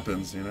that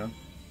happens, you know?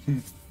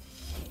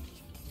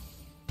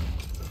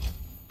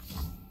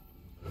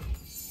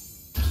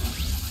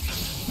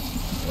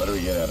 What do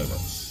we get out of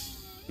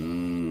this?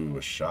 Ooh,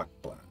 a Shock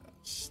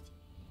Blast.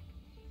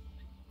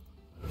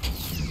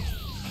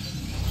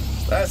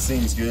 That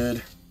seems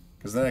good,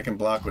 because then I can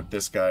block with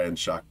this guy and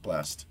Shock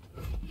Blast.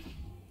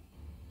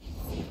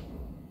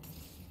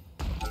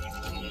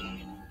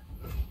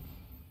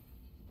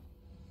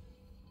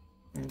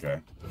 Okay.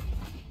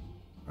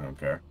 I don't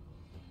care.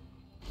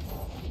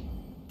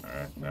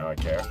 Alright, now I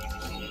care.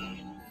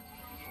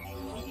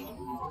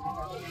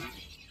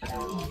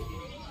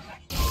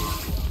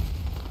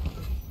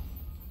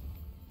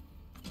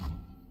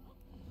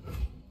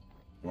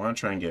 You want to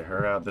try and get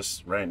her out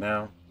this right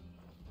now?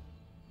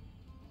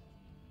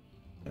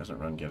 He doesn't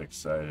run get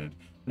excited.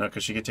 No,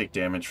 because she could take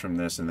damage from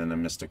this and then a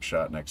mystic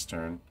shot next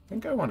turn. I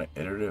think I want to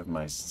iterative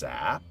my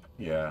zap.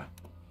 Yeah.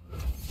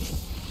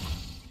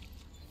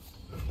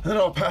 And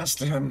I'll pass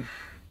to him.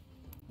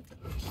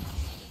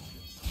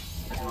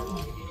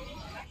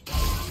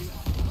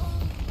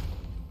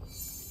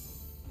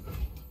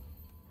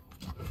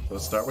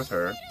 Let's start with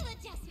her. Little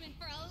adjustment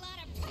for a lot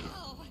of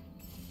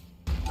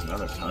pro.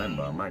 Another time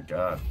bomb, my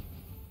god.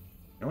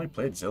 I only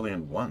played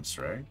Zillion once,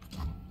 right?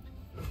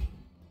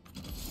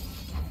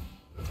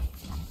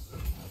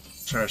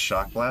 Try a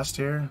shock blast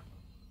here.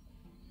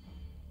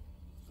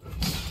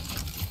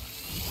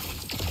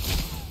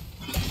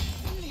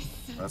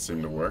 That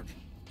seemed to work.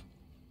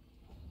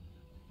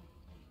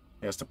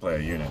 He has to play a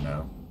unit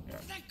now. Yeah.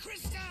 The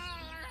crystal!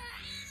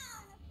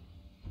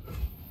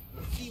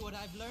 See what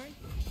I've learned?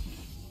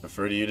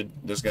 Prefer to you to.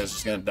 This guy's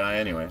just gonna die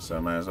anyway, so I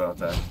might as well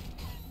attack.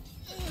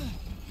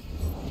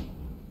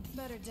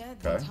 Better dead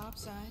Okay. than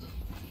topside.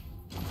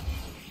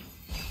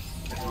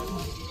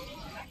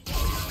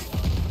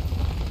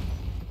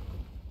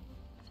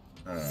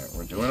 Alright,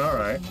 we're doing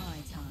alright. My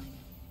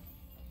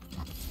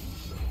time.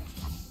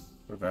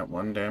 Prevent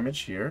 1 damage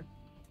here.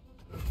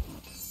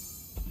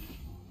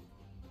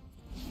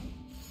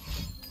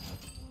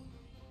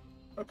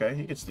 Okay,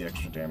 he gets the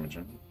extra damage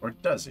in. Or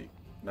does he?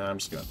 Nah, I'm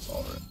just gonna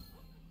solve it.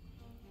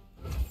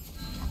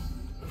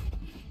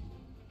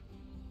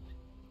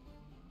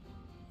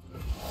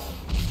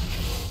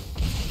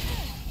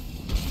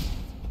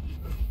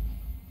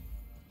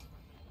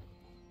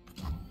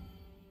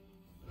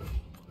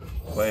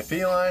 Play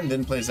Feline,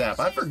 then play Zap.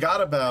 I forgot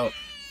about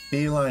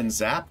Feline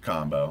Zap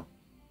combo.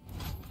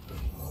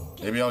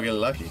 Maybe I'll get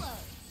lucky.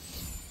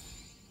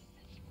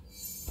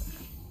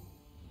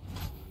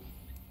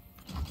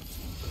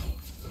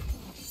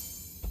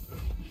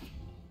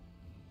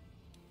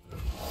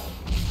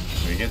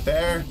 Can we get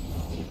there?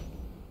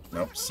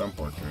 Nope,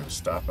 Sunport crew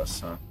stop us,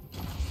 huh?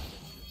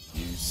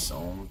 Use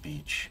Somme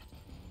Beach.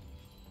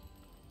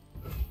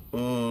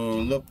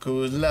 Ooh, look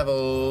who's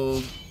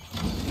leveled.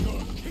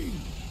 Your king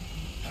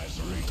has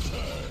returned.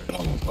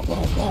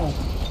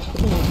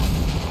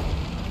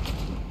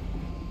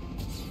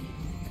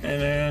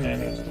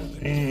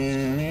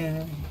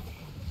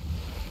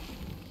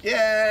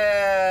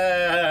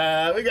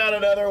 Yeah, we got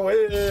another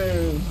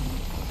win.